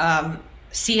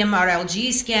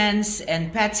CMR-LG scans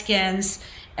and PET scans,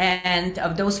 and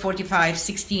of those 45,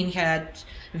 16 had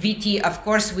VT. Of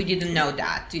course, we didn't know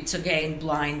that. It's again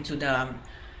blind to the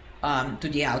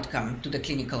outcome, to the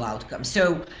clinical outcome.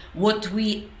 So what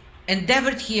we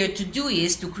endeavored here to do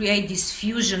is to create this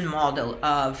fusion model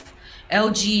of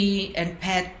LG and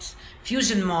PET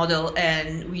fusion model,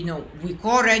 and we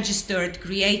co-registered,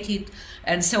 created,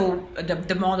 and so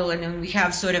the model, and then we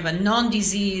have sort of a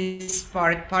non-disease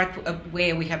part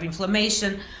where we have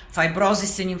inflammation,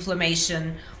 fibrosis and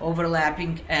inflammation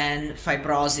overlapping, and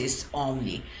fibrosis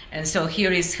only. And so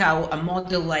here is how a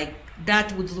model like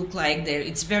that would look like. There,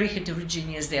 it's very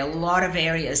heterogeneous. There are a lot of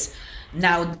areas.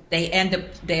 Now they end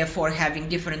up therefore having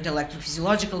different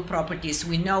electrophysiological properties.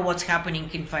 We know what's happening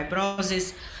in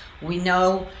fibrosis. We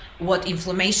know what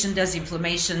inflammation does.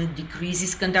 Inflammation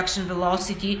decreases conduction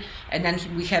velocity, and then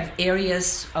we have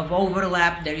areas of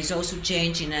overlap. There is also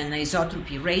change in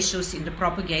anisotropy ratios in the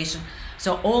propagation.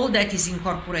 So all that is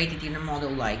incorporated in a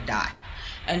model like that.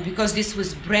 And because this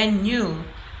was brand new,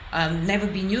 never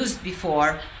been used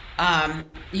before,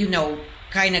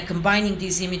 kind of combining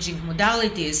these imaging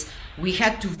modalities, we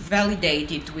had to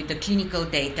validate it with the clinical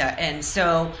data. And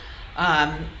so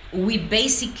we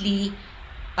basically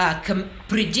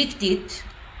predicted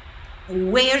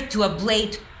where to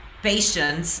ablate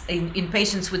patients in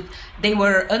patients with, they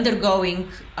were undergoing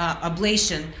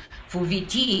ablation for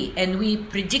VT, and we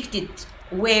predicted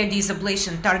where these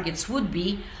ablation targets would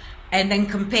be, and then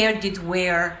compared it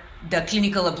where the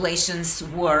clinical ablations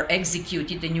were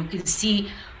executed. And you can see,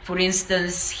 for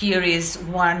instance, here is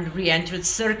one re-entered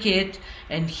circuit,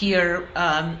 and here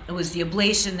was the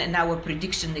ablation, and our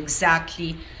prediction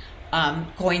exactly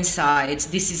coincides.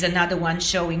 This is another one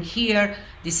showing here.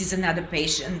 This is another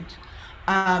patient.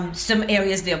 Some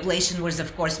areas the ablation was,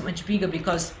 of course, much bigger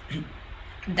because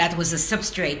that was a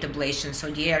substrate ablation, so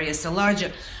the areas are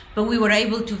larger. But we were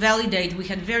able to validate. We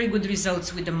had very good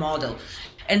results with the model.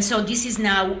 And so this is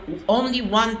now only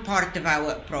one part of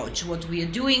our approach. What we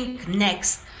are doing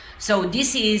next, so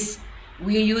this is,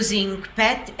 we are using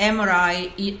PET,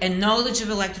 MRI, and knowledge of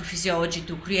electrophysiology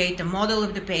to create a model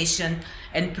of the patient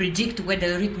and predict whether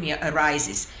arrhythmia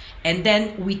arises. And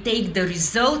then we take the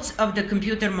results of the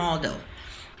computer model.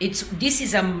 This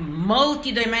is a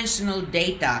multi-dimensional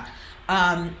data.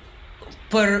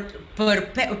 Per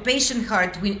patient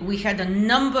heart, we had a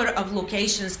number of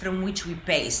locations from which we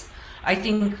paced. I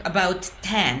think about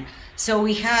 10. So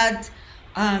we had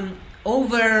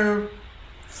over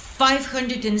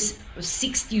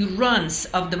 560 runs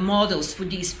of the models for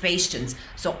these patients.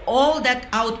 So all that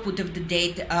output of the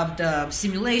data of the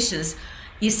simulations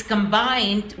is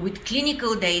combined with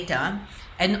clinical data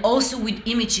and also with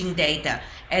imaging data.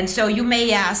 And so you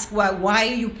may ask, well, why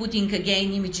are you putting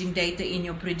again imaging data in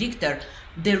your predictor?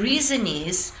 The reason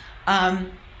is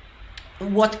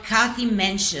what Kathy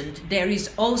mentioned. There is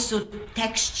also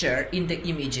texture in the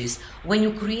images. When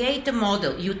you create a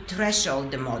model, you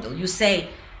threshold the model. You say,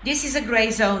 this is a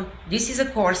gray zone, this is a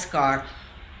coarse scar.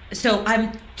 So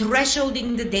I'm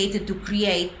thresholding the data to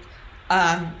create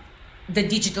the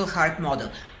digital heart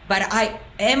model. But I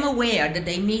am aware that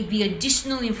there may be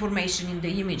additional information in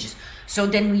the images. So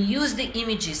then we use the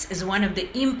images as one of the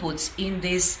inputs in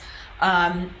this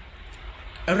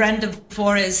random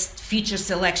forest feature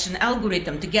selection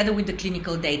algorithm together with the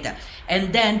clinical data.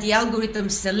 And then the algorithm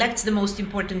selects the most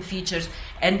important features,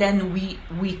 and then we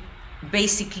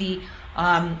basically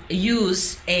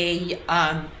use a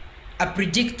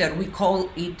predictor, we call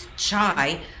it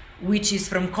CHI, which is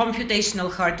from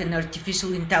computational heart and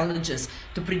artificial intelligence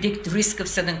to predict risk of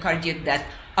sudden cardiac death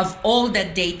of all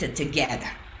that data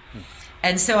together.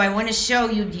 And so I want to show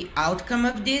you the outcome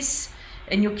of this.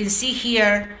 And you can see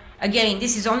here, again,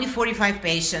 this is only 45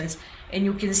 patients. And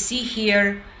you can see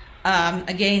here,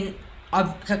 again,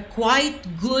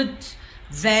 quite good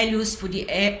values for the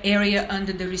area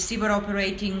under the receiver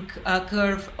operating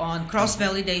curve on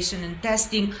cross-validation and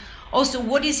testing. Also,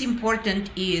 what is important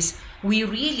is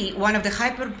one of the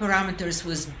hyperparameters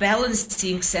was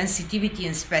balancing sensitivity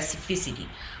and specificity.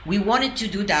 We wanted to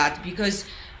do that because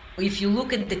if you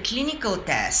look at the clinical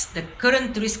test, the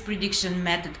current risk prediction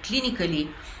method clinically,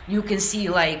 you can see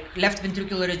like left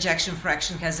ventricular ejection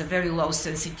fraction has a very low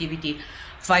sensitivity.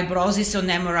 Fibrosis on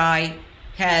MRI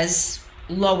has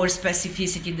lower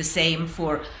specificity, the same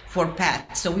for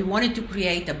PET. So we wanted to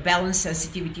create a balanced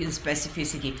sensitivity and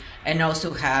specificity and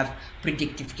also have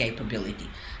predictive capability.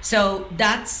 So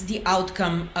that's the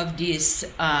outcome of this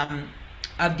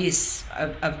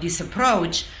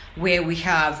approach, where we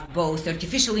have both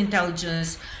artificial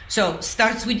intelligence, so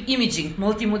starts with imaging,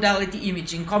 multimodality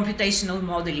imaging, computational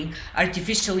modeling,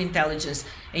 artificial intelligence,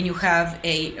 and you have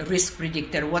a risk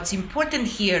predictor. What's important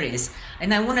here is,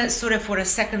 and I want to sort of for a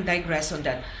second digress on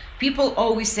that, people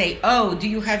always say, oh, do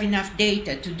you have enough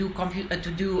data to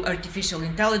do artificial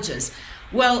intelligence?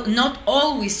 Well, not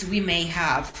always we may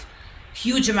have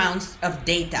huge amounts of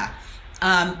data.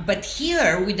 But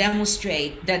here we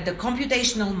demonstrate that the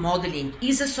computational modeling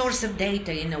is a source of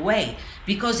data in a way,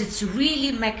 because it's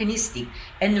really mechanistic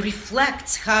and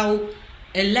reflects how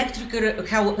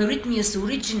arrhythmias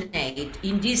originate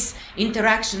in this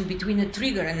interaction between a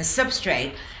trigger and a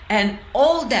substrate. And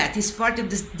all that is part of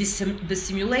the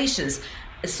simulations.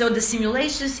 So the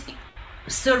simulations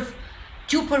serve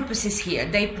two purposes here.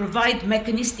 They provide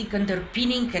mechanistic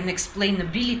underpinning and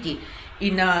explainability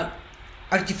in a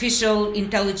artificial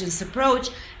intelligence approach,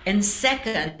 and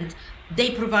second,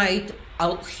 they provide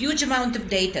a huge amount of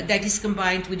data that is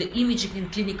combined with the imaging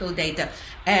and clinical data,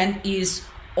 and the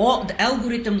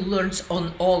algorithm learns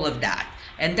on all of that.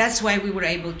 And that's why we were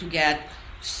able to get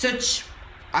such,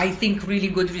 I think, really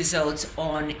good results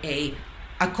on a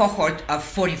cohort of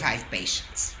 45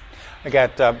 patients. I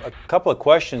got a couple of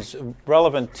questions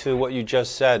relevant to what you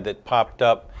just said that popped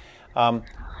up.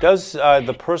 Does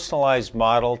the personalized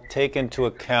model take into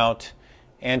account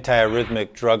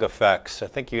antiarrhythmic drug effects? I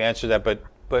think you answered that,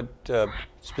 but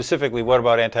specifically, what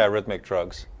about antiarrhythmic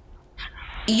drugs?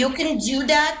 You can do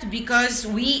that because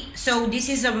this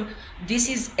is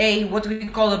a what we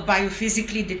call a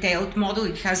biophysically detailed model.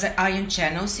 It has ion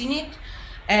channels in it,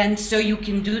 and so you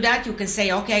can do that. You can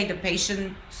say, okay, the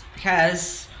patient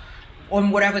has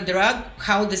on whatever drug,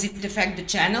 how does it affect the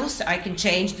channels? I can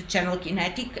change the channel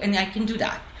kinetic, and I can do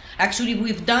that. Actually,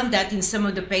 we've done that in some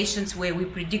of the patients where we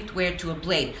predict where to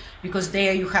ablate, because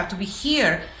there you have to be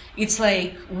here. It's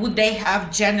like, would they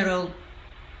have general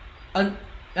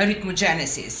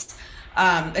arrhythmogenesis?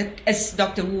 As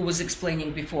Dr. Wu was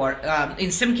explaining before, in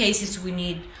some cases we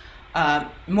need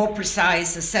more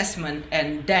precise assessment,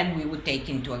 and then we would take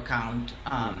into account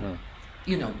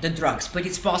the drugs, but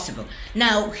it's possible.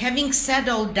 Now, having said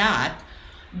all that,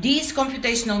 these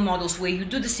computational models where you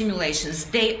do the simulations,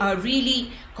 they are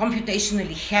really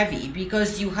computationally heavy,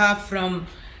 because you have from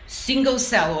single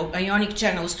cell or ionic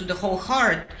channels to the whole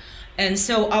heart. And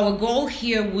so our goal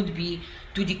here would be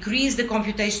to decrease the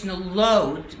computational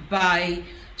load by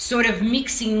sort of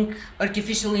mixing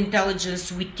artificial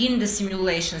intelligence within the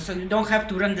simulation, so you don't have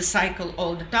to run the cycle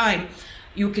all the time.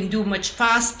 You can do much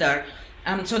faster.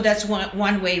 So that's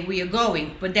one way we are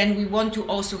going. But then we want to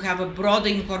also have a broader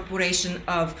incorporation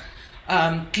of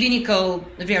clinical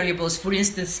variables. For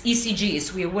instance,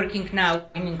 ECGs. We are working now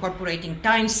in incorporating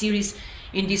time series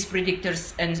in these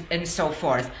predictors and so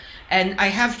forth. And I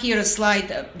have here a slide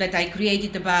that I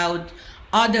created about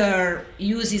other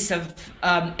uses of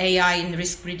AI in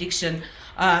risk prediction.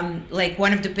 Like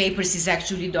one of the papers is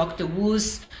actually Dr.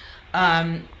 Wu's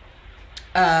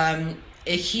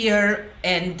here,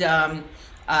 and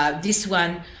this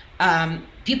one,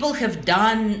 people have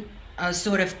done a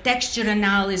sort of texture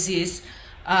analysis.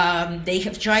 They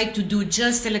have tried to do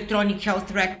just electronic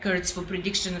health records for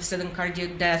prediction of sudden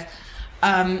cardiac death.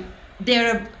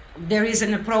 There is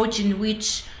an approach in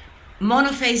which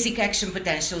monophasic action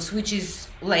potentials, which is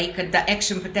like the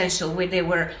action potential where there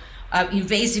were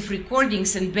invasive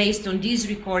recordings, and based on these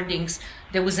recordings,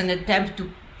 there was an attempt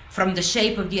to, from the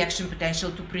shape of the action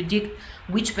potential, to predict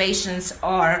which patients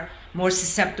are more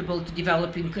susceptible to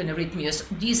developing arrhythmias.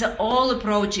 These are all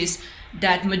approaches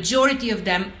that majority of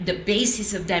them, the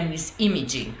basis of them is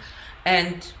imaging,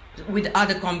 and with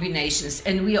other combinations.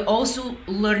 And we are also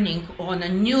learning on a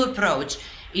new approach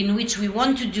in which we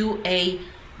want to do a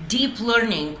deep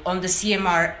learning on the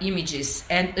CMR images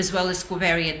and as well as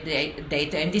covariate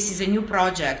data. And this is a new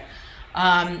project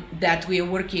that we are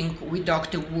working with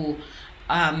Dr. Wu.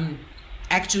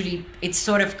 Actually, it's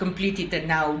sort of completed and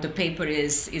now the paper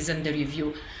is under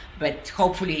review. But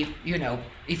hopefully, you know,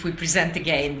 if we present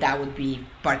again, that would be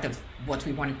part of what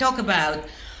we want to talk about.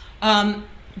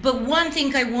 But one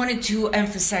thing I wanted to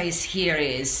emphasize here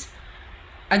is,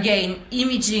 again,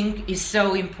 imaging is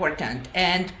so important,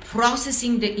 and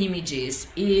processing the images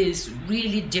is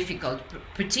really difficult,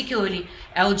 particularly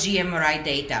LG-MRI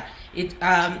data.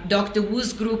 Dr.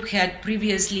 Wu's group had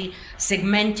previously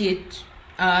segmented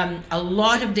a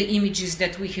lot of the images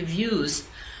that we have used,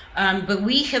 but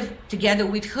we have, together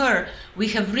with her, we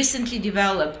have recently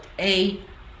developed a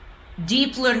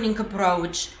deep learning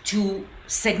approach to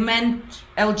segment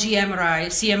LG-MRI,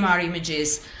 CMR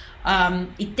images.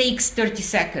 It takes 30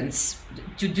 seconds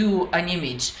to do an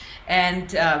image.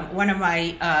 And one of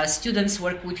my students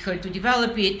worked with her to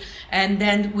develop it. And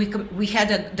then we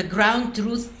had the ground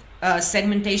truth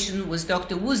segmentation was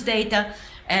Dr. Wu's data.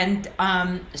 And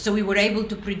so we were able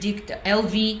to predict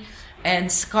LV and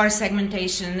scar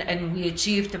segmentation, and we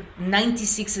achieved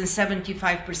 96 and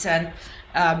 75%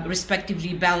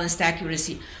 respectively balanced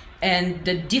accuracy. And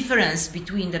the difference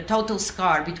between the total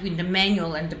scar, between the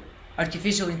manual and the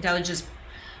artificial intelligence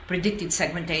predicted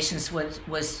segmentations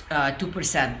was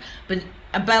 2%. But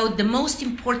about the most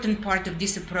important part of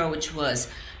this approach was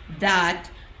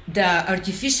that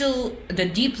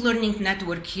the deep learning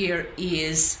network here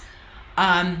is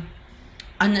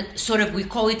we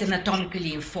call it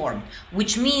anatomically informed,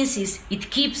 which means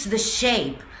it keeps the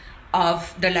shape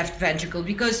of the left ventricle,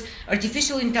 because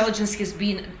artificial intelligence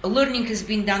learning has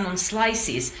been done on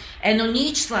slices, and on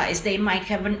each slice they might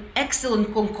have an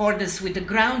excellent concordance with the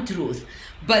ground truth,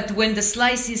 but when the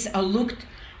slices are looked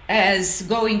as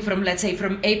going from, let's say,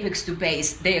 from apex to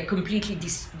base, they are completely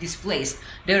displaced.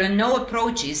 There are no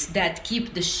approaches that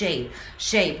keep the shape,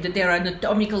 that there are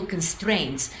anatomical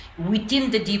constraints within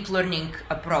the deep learning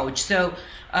approach. So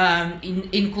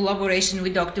in collaboration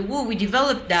with Dr. Wu, we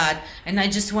developed that, and I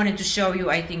just wanted to show you,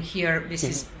 I think here, this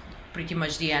is pretty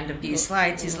much the end of these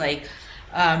slides, is like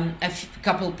a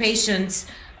couple patients.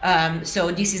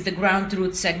 So this is the ground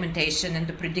truth segmentation and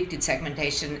the predicted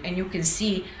segmentation, and you can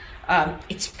see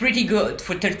it's pretty good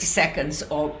for 30 seconds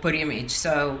per image.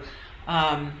 So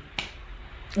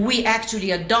we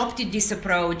actually adopted this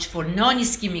approach for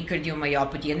non-ischemic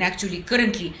cardiomyopathy, and actually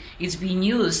currently it's being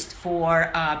used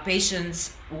for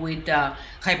patients with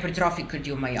hypertrophic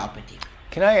cardiomyopathy.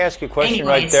 Can I ask you a question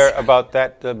right there about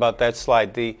that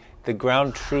slide? The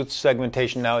ground truth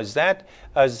segmentation. Now, is that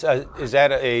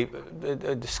a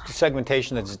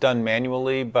segmentation that's done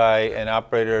manually by an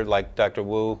operator like Dr.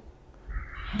 Wu?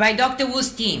 By Dr.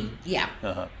 Wu's team, yeah.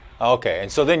 Okay,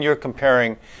 and so then you're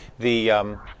comparing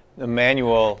the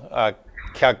manual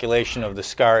calculation of the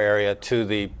scar area to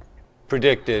the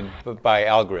predicted by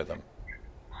algorithm.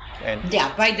 And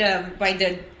yeah, by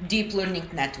the deep learning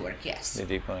network, yes. The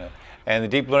deep learning, and the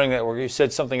deep learning network. You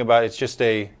said something about it's just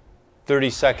a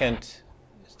 30 seconds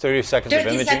of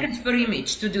imaging. 30 seconds per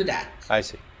image to do that. I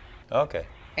see. Okay.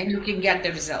 And you can get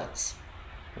the results.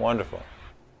 Wonderful.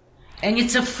 And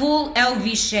it's a full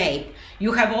LV shape.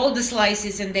 You have all the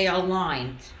slices and they are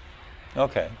lined.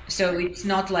 Okay. So it's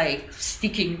not like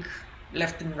sticking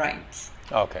left and right.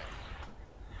 Okay.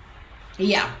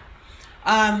 Yeah.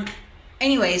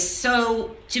 Anyways,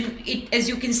 so as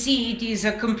you can see, it is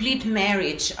a complete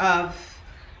marriage of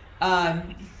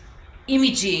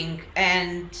imaging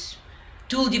and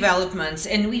tool developments.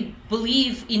 And we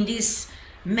believe in this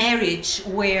marriage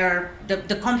where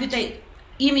the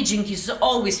imaging is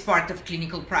always part of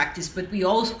clinical practice, but we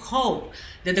also hope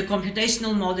that the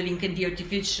computational modeling and the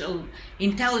artificial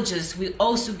intelligence will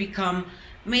also become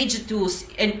major tools,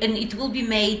 and it will be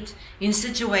made in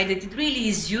such a way that it really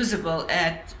is usable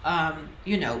at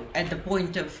at the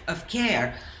point of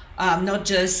care, not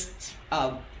just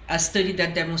a study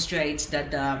that demonstrates that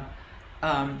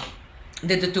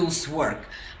the tools work.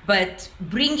 But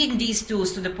bringing these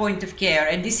tools to the point of care,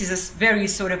 and this is a very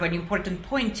sort of an important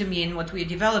point to me in what we're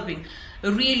developing,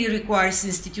 really requires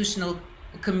institutional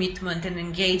commitment and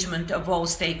engagement of all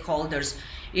stakeholders.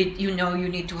 You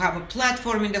need to have a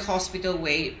platform in the hospital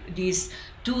where these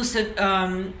tools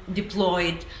are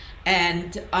deployed,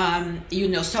 and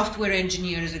software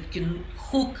engineers that can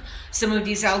hook some of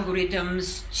these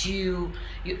algorithms to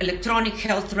electronic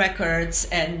health records,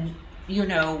 and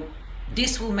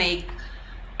this will make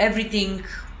everything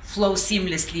flow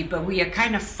seamlessly, but we are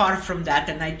kind of far from that,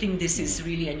 and I think this is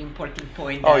really an important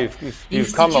point. Oh,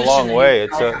 you've come a long way.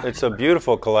 It's a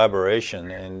beautiful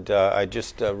collaboration, and I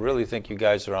just really think you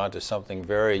guys are onto something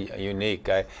very unique.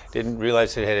 I didn't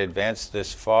realize it had advanced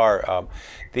this far.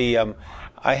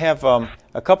 I have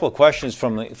a couple of questions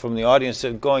from the audience.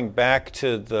 Going back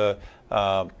to the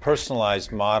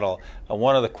personalized model,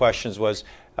 one of the questions was,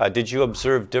 did you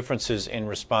observe differences in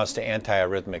response to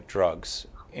antiarrhythmic drugs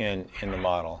in the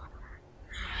model?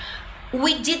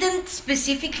 We didn't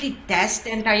specifically test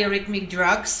antiarrhythmic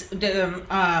drugs.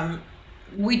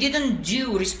 We didn't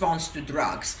do response to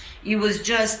drugs. It was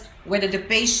just whether the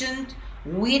patient,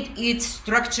 with its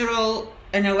structural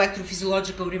and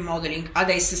electrophysiological remodeling, are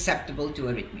they susceptible to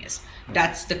arrhythmias?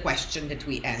 That's the question that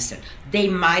we answered. They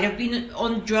might have been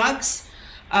on drugs,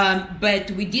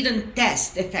 but we didn't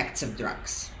test effects of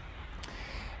drugs.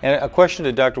 And a question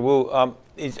to Dr. Wu,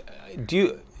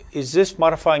 is this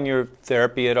modifying your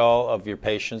therapy at all of your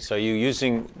patients? Are you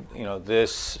using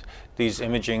these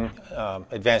imaging,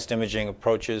 advanced imaging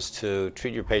approaches to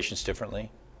treat your patients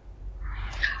differently?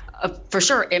 For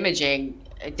sure, imaging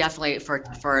definitely for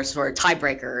sort of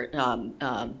tiebreaker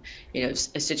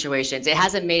situations. It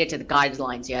hasn't made it to the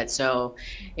guidelines yet, so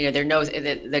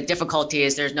the difficulty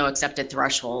is there's no accepted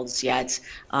thresholds yet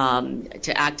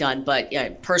to act on. But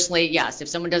personally, yes, if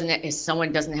someone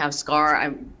doesn't have scar,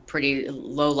 I'm pretty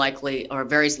low likely, or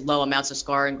very low amounts of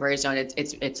scar in gray zone.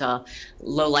 It's a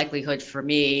low likelihood for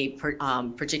me,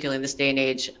 particularly in this day and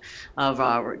age of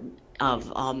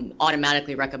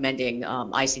automatically recommending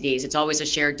ICDs. It's always a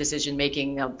shared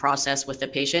decision-making process with the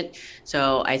patient.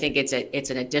 So I think it's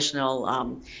an additional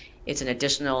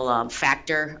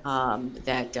factor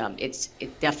that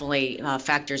it definitely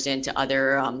factors into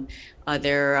other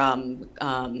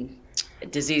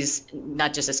disease,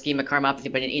 not just ischemic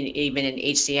cardiomyopathy, but even in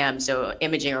HCM. So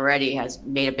imaging already has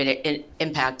made a bit of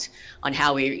impact on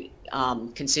how we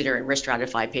consider and risk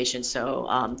stratify patients.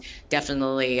 So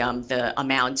definitely the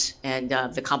amount and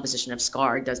the composition of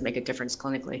scar does make a difference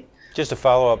clinically. Just to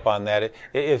follow up on that,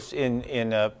 if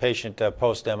in a patient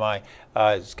post-MI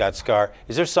has got scar,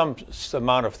 is there some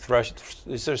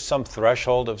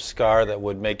threshold of scar that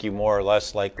would make you more or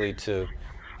less likely to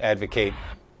advocate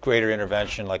greater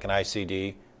intervention like an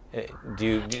ICD?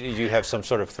 Do you have some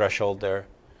sort of threshold there?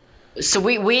 So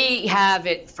we have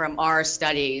it from our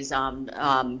studies.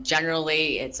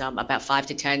 Generally, it's about 5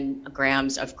 to 10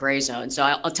 grams of gray zone. So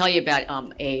I'll tell you about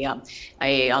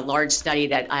a large study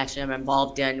that I actually am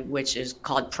involved in, which is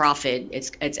called PROFIT.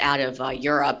 It's out of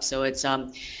Europe. So it's a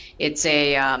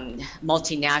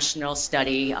multinational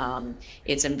study.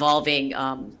 It's involving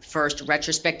first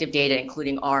retrospective data,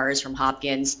 including ours from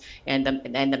Hopkins and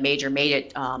the major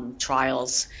MADE-IT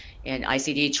trials and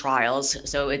ICD trials.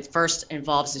 So it first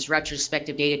involves this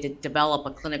retrospective data to develop a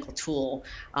clinical tool,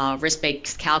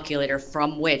 risk-based calculator,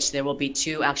 from which there will be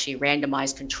 2 actually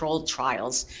randomized controlled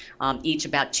trials, each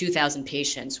about 2,000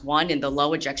 patients, one in the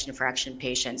low ejection fraction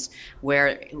patients,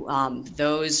 where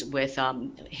those with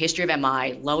history of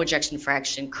MI, low ejection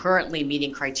fraction, currently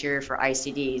meeting criteria for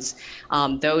ICDs,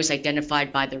 those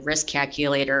identified by the risk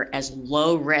calculator as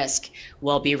low risk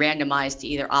will be randomized to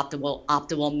either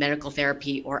optimal medical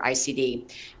therapy or ICD.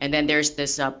 And then there's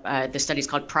this, the study's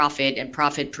called PROFIT, and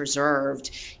PROFIT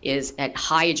preserved is at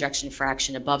high ejection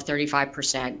fraction, above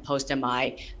 35%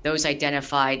 post-MI. Those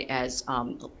identified as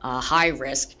high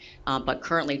risk, but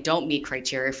currently don't meet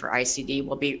criteria for ICD,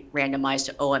 will be randomized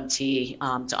to OMT,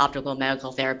 to optimal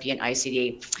medical therapy and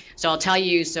ICD. So I'll tell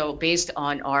you, so based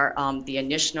on our the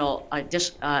initial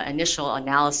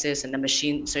analysis and the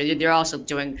machine, so they're also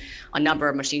doing a number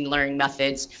of machine learning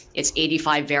methods. It's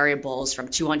 85 variables from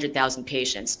 200,000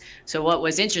 patients. So what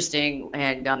was interesting,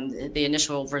 and the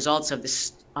initial results of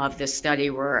this study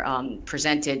were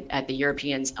presented at the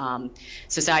European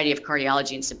Society of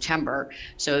Cardiology in September.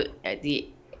 So the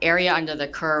area under the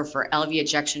curve for LV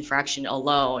ejection fraction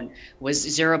alone was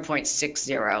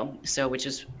 0.60, so which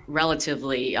is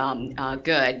relatively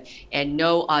good, and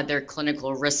no other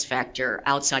clinical risk factor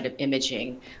outside of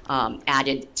imaging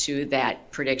added to that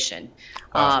prediction.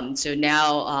 So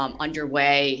now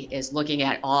underway is looking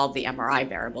at all the MRI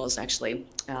variables, actually.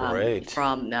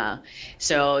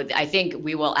 So I think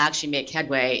we will actually make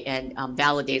headway and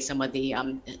validate some of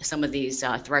these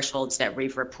thresholds that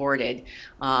we've reported,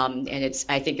 and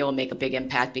I think it will make a big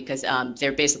impact, because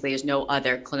there basically is no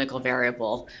other clinical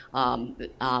variable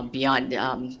beyond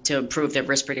to improve the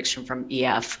risk prediction from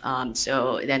EF.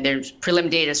 So then there's prelim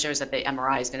data shows that the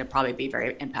MRI is going to probably be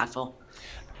very impactful.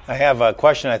 I have a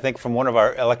question, I think, from one of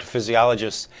our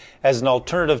electrophysiologists. As an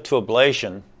alternative to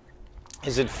ablation,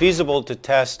 is it feasible to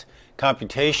test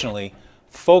computationally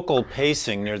focal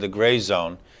pacing near the gray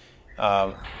zone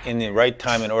in the right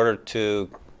time in order to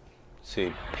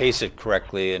pace it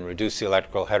correctly and reduce the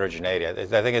electrical heterogeneity? I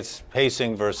think it's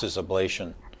pacing versus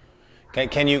ablation.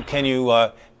 Can you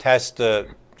test the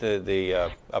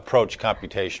approach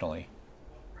computationally?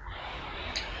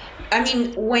 I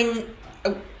mean,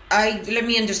 let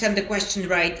me understand the question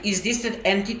right. Is this an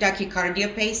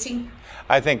anti-tachycardia pacing?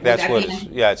 I think that's what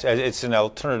it's an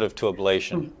alternative to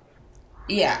ablation.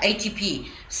 Yeah, ATP.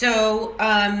 So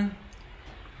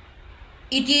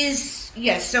it is,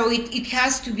 yes, so it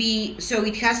has to be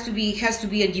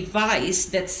a device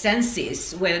that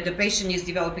senses whether the patient is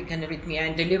developing an arrhythmia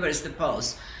and delivers the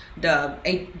pulse, the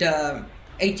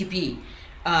ATP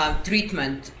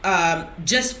treatment.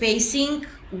 Just pacing,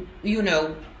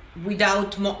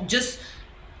 without just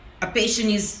a patient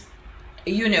is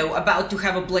about to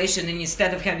have ablation, and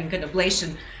instead of having an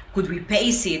ablation, could we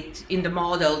pace it in the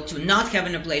model to not have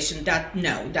an ablation?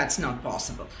 No, that's not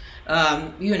possible.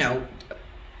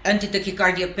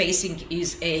 Anti-tachycardia pacing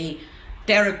is a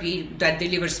therapy that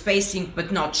delivers pacing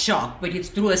but not shock, but it's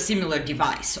through a similar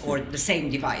device, or the same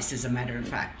device as a matter of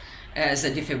fact, as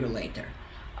a defibrillator.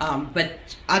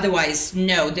 But otherwise,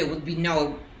 no, there would be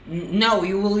no,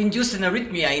 you will induce an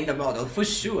arrhythmia in the model, for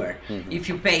sure, if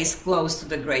you pace close to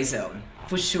the gray zone,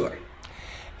 for sure.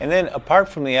 And then apart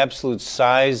from the absolute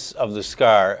size of the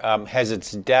scar, has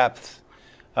its depth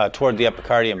toward the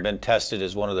epicardium been tested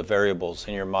as one of the variables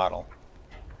in your model?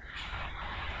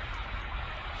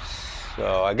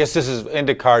 So I guess this is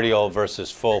endocardial versus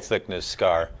full thickness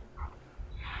scar.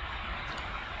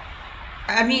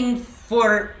 I mean,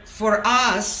 for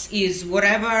us is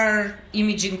whatever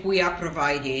imaging we are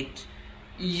provided,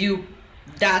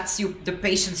 that's the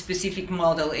patient specific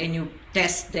model, and you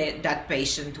test that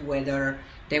patient whether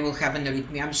they will have an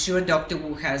arrhythmia. I'm sure Dr.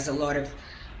 Wu has a lot of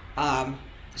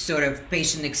sort of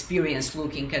patient experience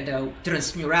looking at the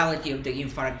transmurality of the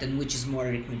infarct and which is more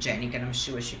arrhythmogenic, and I'm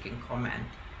sure she can comment.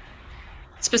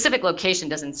 Specific location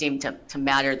doesn't seem to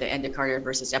matter, the endocardial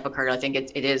versus epicardial. I think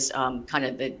it is kind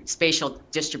of the spatial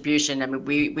distribution. I mean,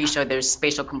 we show there's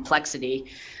spatial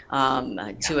complexity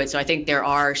to it. So I think there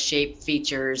are shape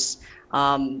features.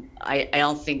 I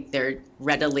don't think they're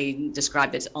readily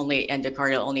described as only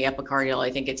endocardial, only epicardial.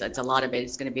 I think it's a lot of it.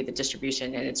 It's going to be the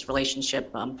distribution and its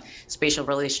relationship, spatial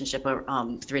relationship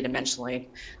three-dimensionally.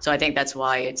 So I think that's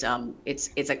why I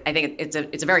think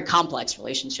it's a very complex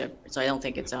relationship. So I don't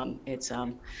think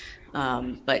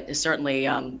but certainly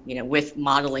with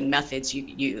modeling methods,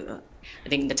 I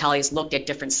think Natalia's looked at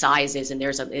different sizes, and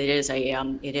there's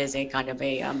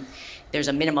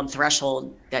a minimum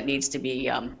threshold that needs to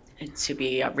be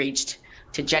reached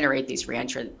to generate these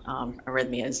reentrant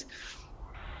arrhythmias.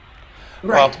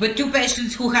 Right, but two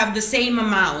patients who have the same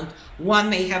amount, one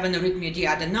may have an arrhythmia, the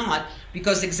other not,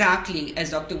 because exactly as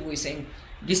Dr. Wu is saying,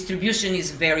 distribution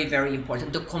is very, very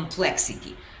important. The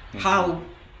complexity, how,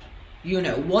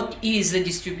 what is the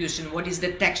distribution, what is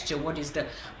the texture, what is the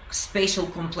spatial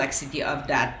complexity of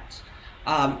that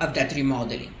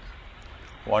remodeling.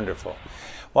 Wonderful.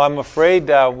 Well, I'm afraid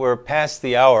we're past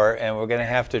the hour, and we're going to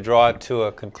have to draw it to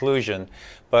a conclusion.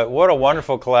 But what a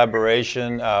wonderful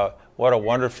collaboration. What a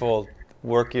wonderful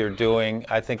work you're doing.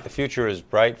 I think the future is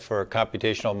bright for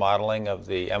computational modeling of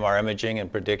the MR imaging and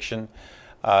prediction.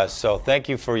 So thank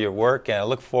you for your work, and I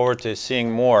look forward to seeing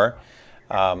more.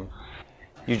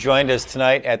 You joined us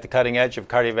tonight at the cutting edge of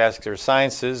cardiovascular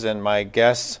sciences, and my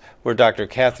guests were Dr.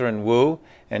 Katherine Wu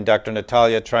and Dr.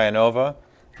 Natalia Trayanova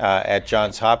at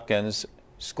Johns Hopkins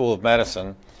School of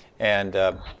Medicine. And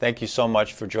thank you so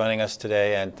much for joining us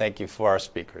today, and thank you for our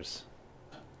speakers.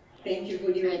 Thank you for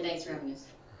your... Thanks for having us.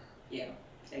 Yeah,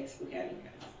 thanks for having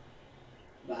us.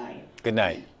 Bye. Good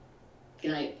night.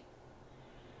 Good night.